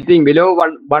poor rating below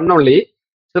 1 only.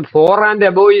 So 4 and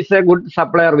above is a good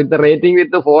supplier with the rating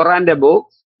with the 4 and above.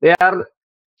 They are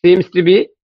seems to be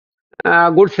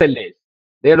good sellers.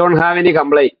 They don't have any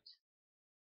complaints.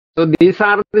 So these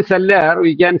are the seller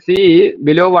we can see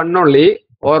below 1 only,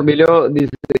 or below this.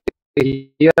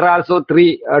 Here also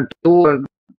 2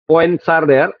 points are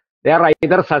there. They are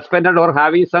either suspended or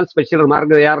having some special remark.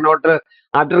 They are not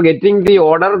after getting the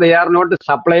order. They are not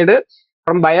supplied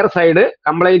from buyer side.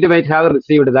 Complaint might have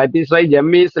received. That is why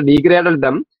GeM is degraded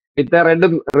them with a red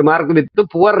remark with the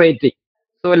poor rating.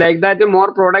 So like that,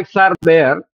 more products are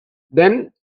there.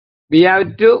 Then we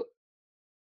have to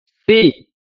see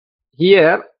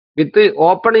here with the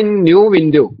open in new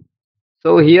window.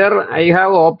 So here I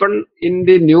have opened in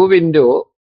the new window.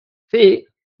 See,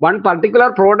 one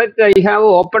particular product I have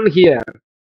opened here.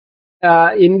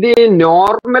 In the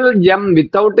normal GeM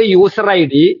without a user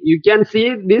ID, you can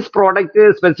see this product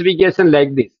specification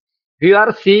like this. If you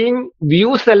are seeing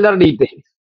view seller details,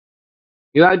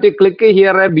 you have to click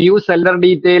here a view seller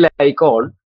detail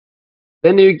icon.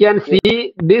 Then you can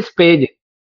see this page.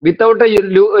 Without a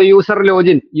user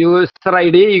login, user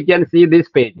ID, you can see this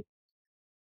page.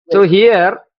 So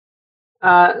here,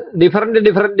 different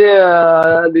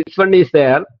this one is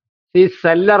there. See,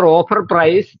 seller offer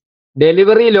price,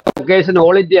 delivery location,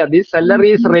 all India. This seller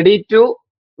is ready to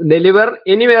deliver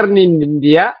anywhere in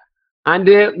India, and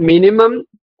minimum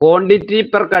quantity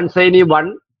per consignee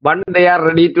one they are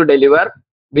ready to deliver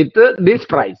with this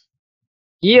price.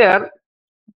 Here,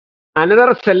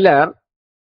 another seller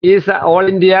is all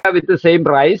India with the same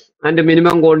price and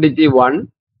minimum quantity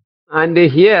 1. And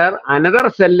here another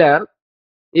seller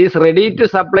is ready to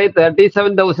supply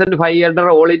 37,500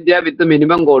 all India with the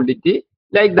minimum quantity,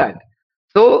 like that.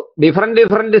 So different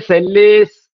sellers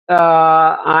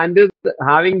and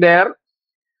having their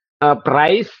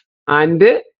price and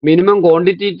minimum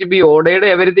quantity to be ordered,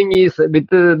 everything is with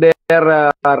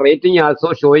their rating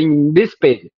also showing in this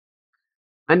page.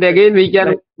 And again we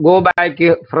can go back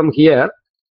from here.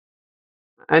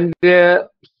 And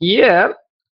here,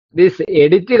 this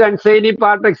edit consignee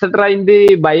part, etc., in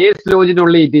the buyer's login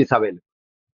only it is available.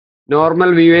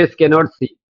 Normal viewers cannot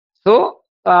see. So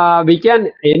we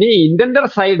can, any intender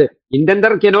side,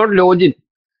 intender cannot log in.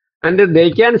 And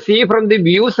they can see from the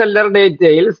view seller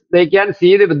details, they can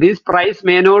see that this price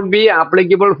may not be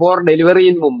applicable for delivery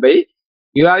in Mumbai.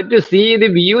 You have to see the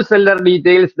view seller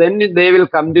details, then they will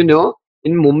come to know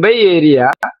in Mumbai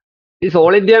area. This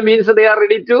all India means they are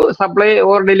ready to supply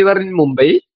or deliver in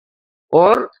Mumbai,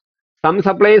 or some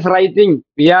suppliers writing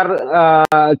we are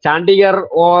Chandigarh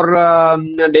or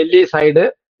Delhi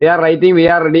side. They are writing we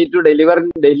are ready to deliver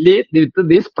in Delhi with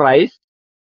this price,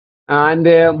 and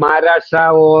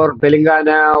Maharashtra or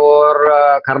Telangana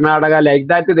or Karnataka, like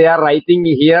that, they are writing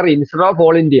here instead of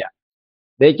all India.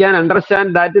 They can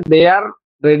understand that they are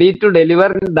ready to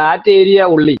deliver in that area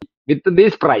only with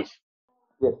this price.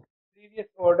 Yes. Previous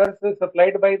orders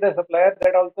supplied by the supplier,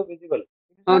 that also visible.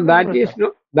 That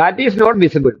is not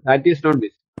visible. That is not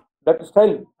visible. That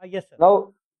style. Yes, sir.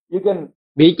 Now you can.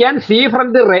 We can see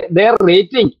from their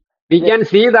rating. We can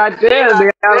see that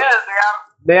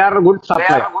they are a good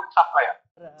supplier.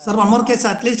 Sir, one more case,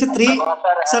 at least three.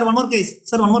 Sir, one more case.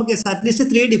 Sir, one more case. At least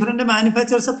three different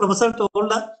manufacturers. The professor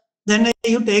told us. Then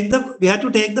we have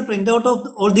to take the printout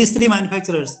of all these three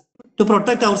manufacturers to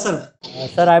protect ourselves.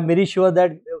 Sir, I'm very sure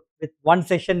that with one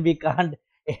session we can't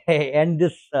end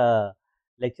this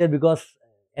lecture because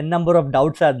n number of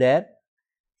doubts are there.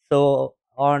 So,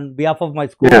 on behalf of my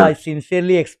school, I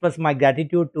sincerely express my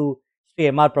gratitude to Sri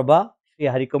M.R. Prabha, Sri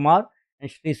Harikumar, and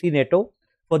Sri C. Neto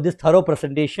for this thorough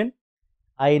presentation.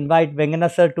 I invite Vengana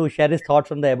sir to share his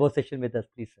thoughts on the above session with us,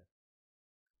 please, sir.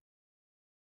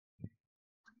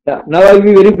 Yeah, now I will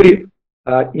be very brief.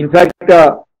 In fact,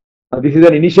 this is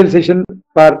an initial session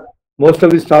for most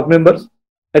of the staff members.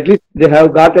 At least they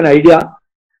have got an idea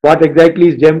what exactly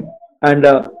is GeM and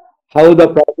how the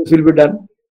process will be done.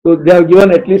 So they have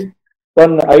given at least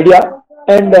one idea,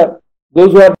 and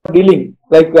those who are dealing,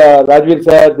 like Rajveer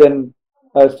sir, then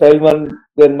R.Stylemon,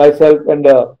 then myself and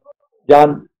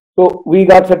John. So we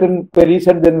got certain queries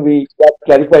and then we got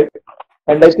clarified.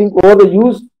 And I think over the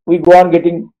use, we go on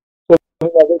getting so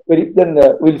many other queries, then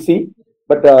we'll see.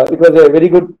 But it was a very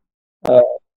good,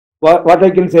 what I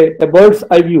can say, a bird's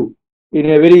eye view in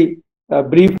a very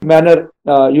brief manner.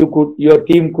 Your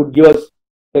team could give us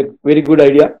a very good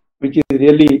idea, which is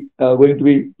really going to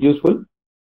be useful.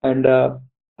 And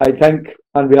I thank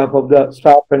on behalf of the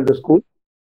staff and the school.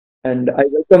 And I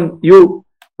welcome you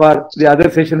for the other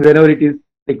session whenever it is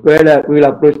required. We will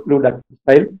approach through that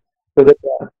style so that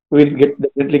we will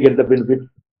definitely get the benefit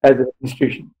as an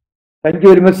institution. Thank you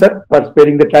very much, sir, for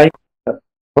sparing the time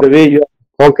the way you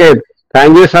are. Okay.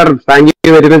 Thank you, sir. Thank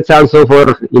you very much also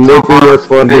for inviting us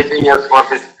for this,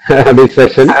 this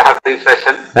session.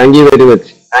 Thank you very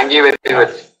much.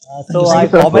 So I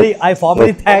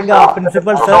formally thank our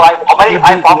principal sir,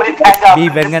 B.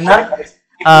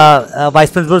 Vengana,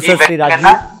 Vice Principal sir, Sri Rajiv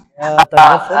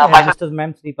Tanwar sir, and Mr.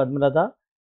 Ma'am, Sri Padmalata,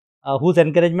 whose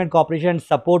encouragement, cooperation and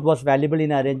support was valuable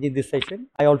in arranging this session.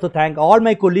 I also thank all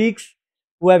my colleagues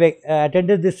who have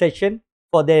attended this session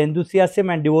for their enthusiasm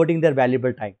and devoting their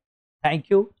valuable time. Thank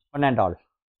you, one and all.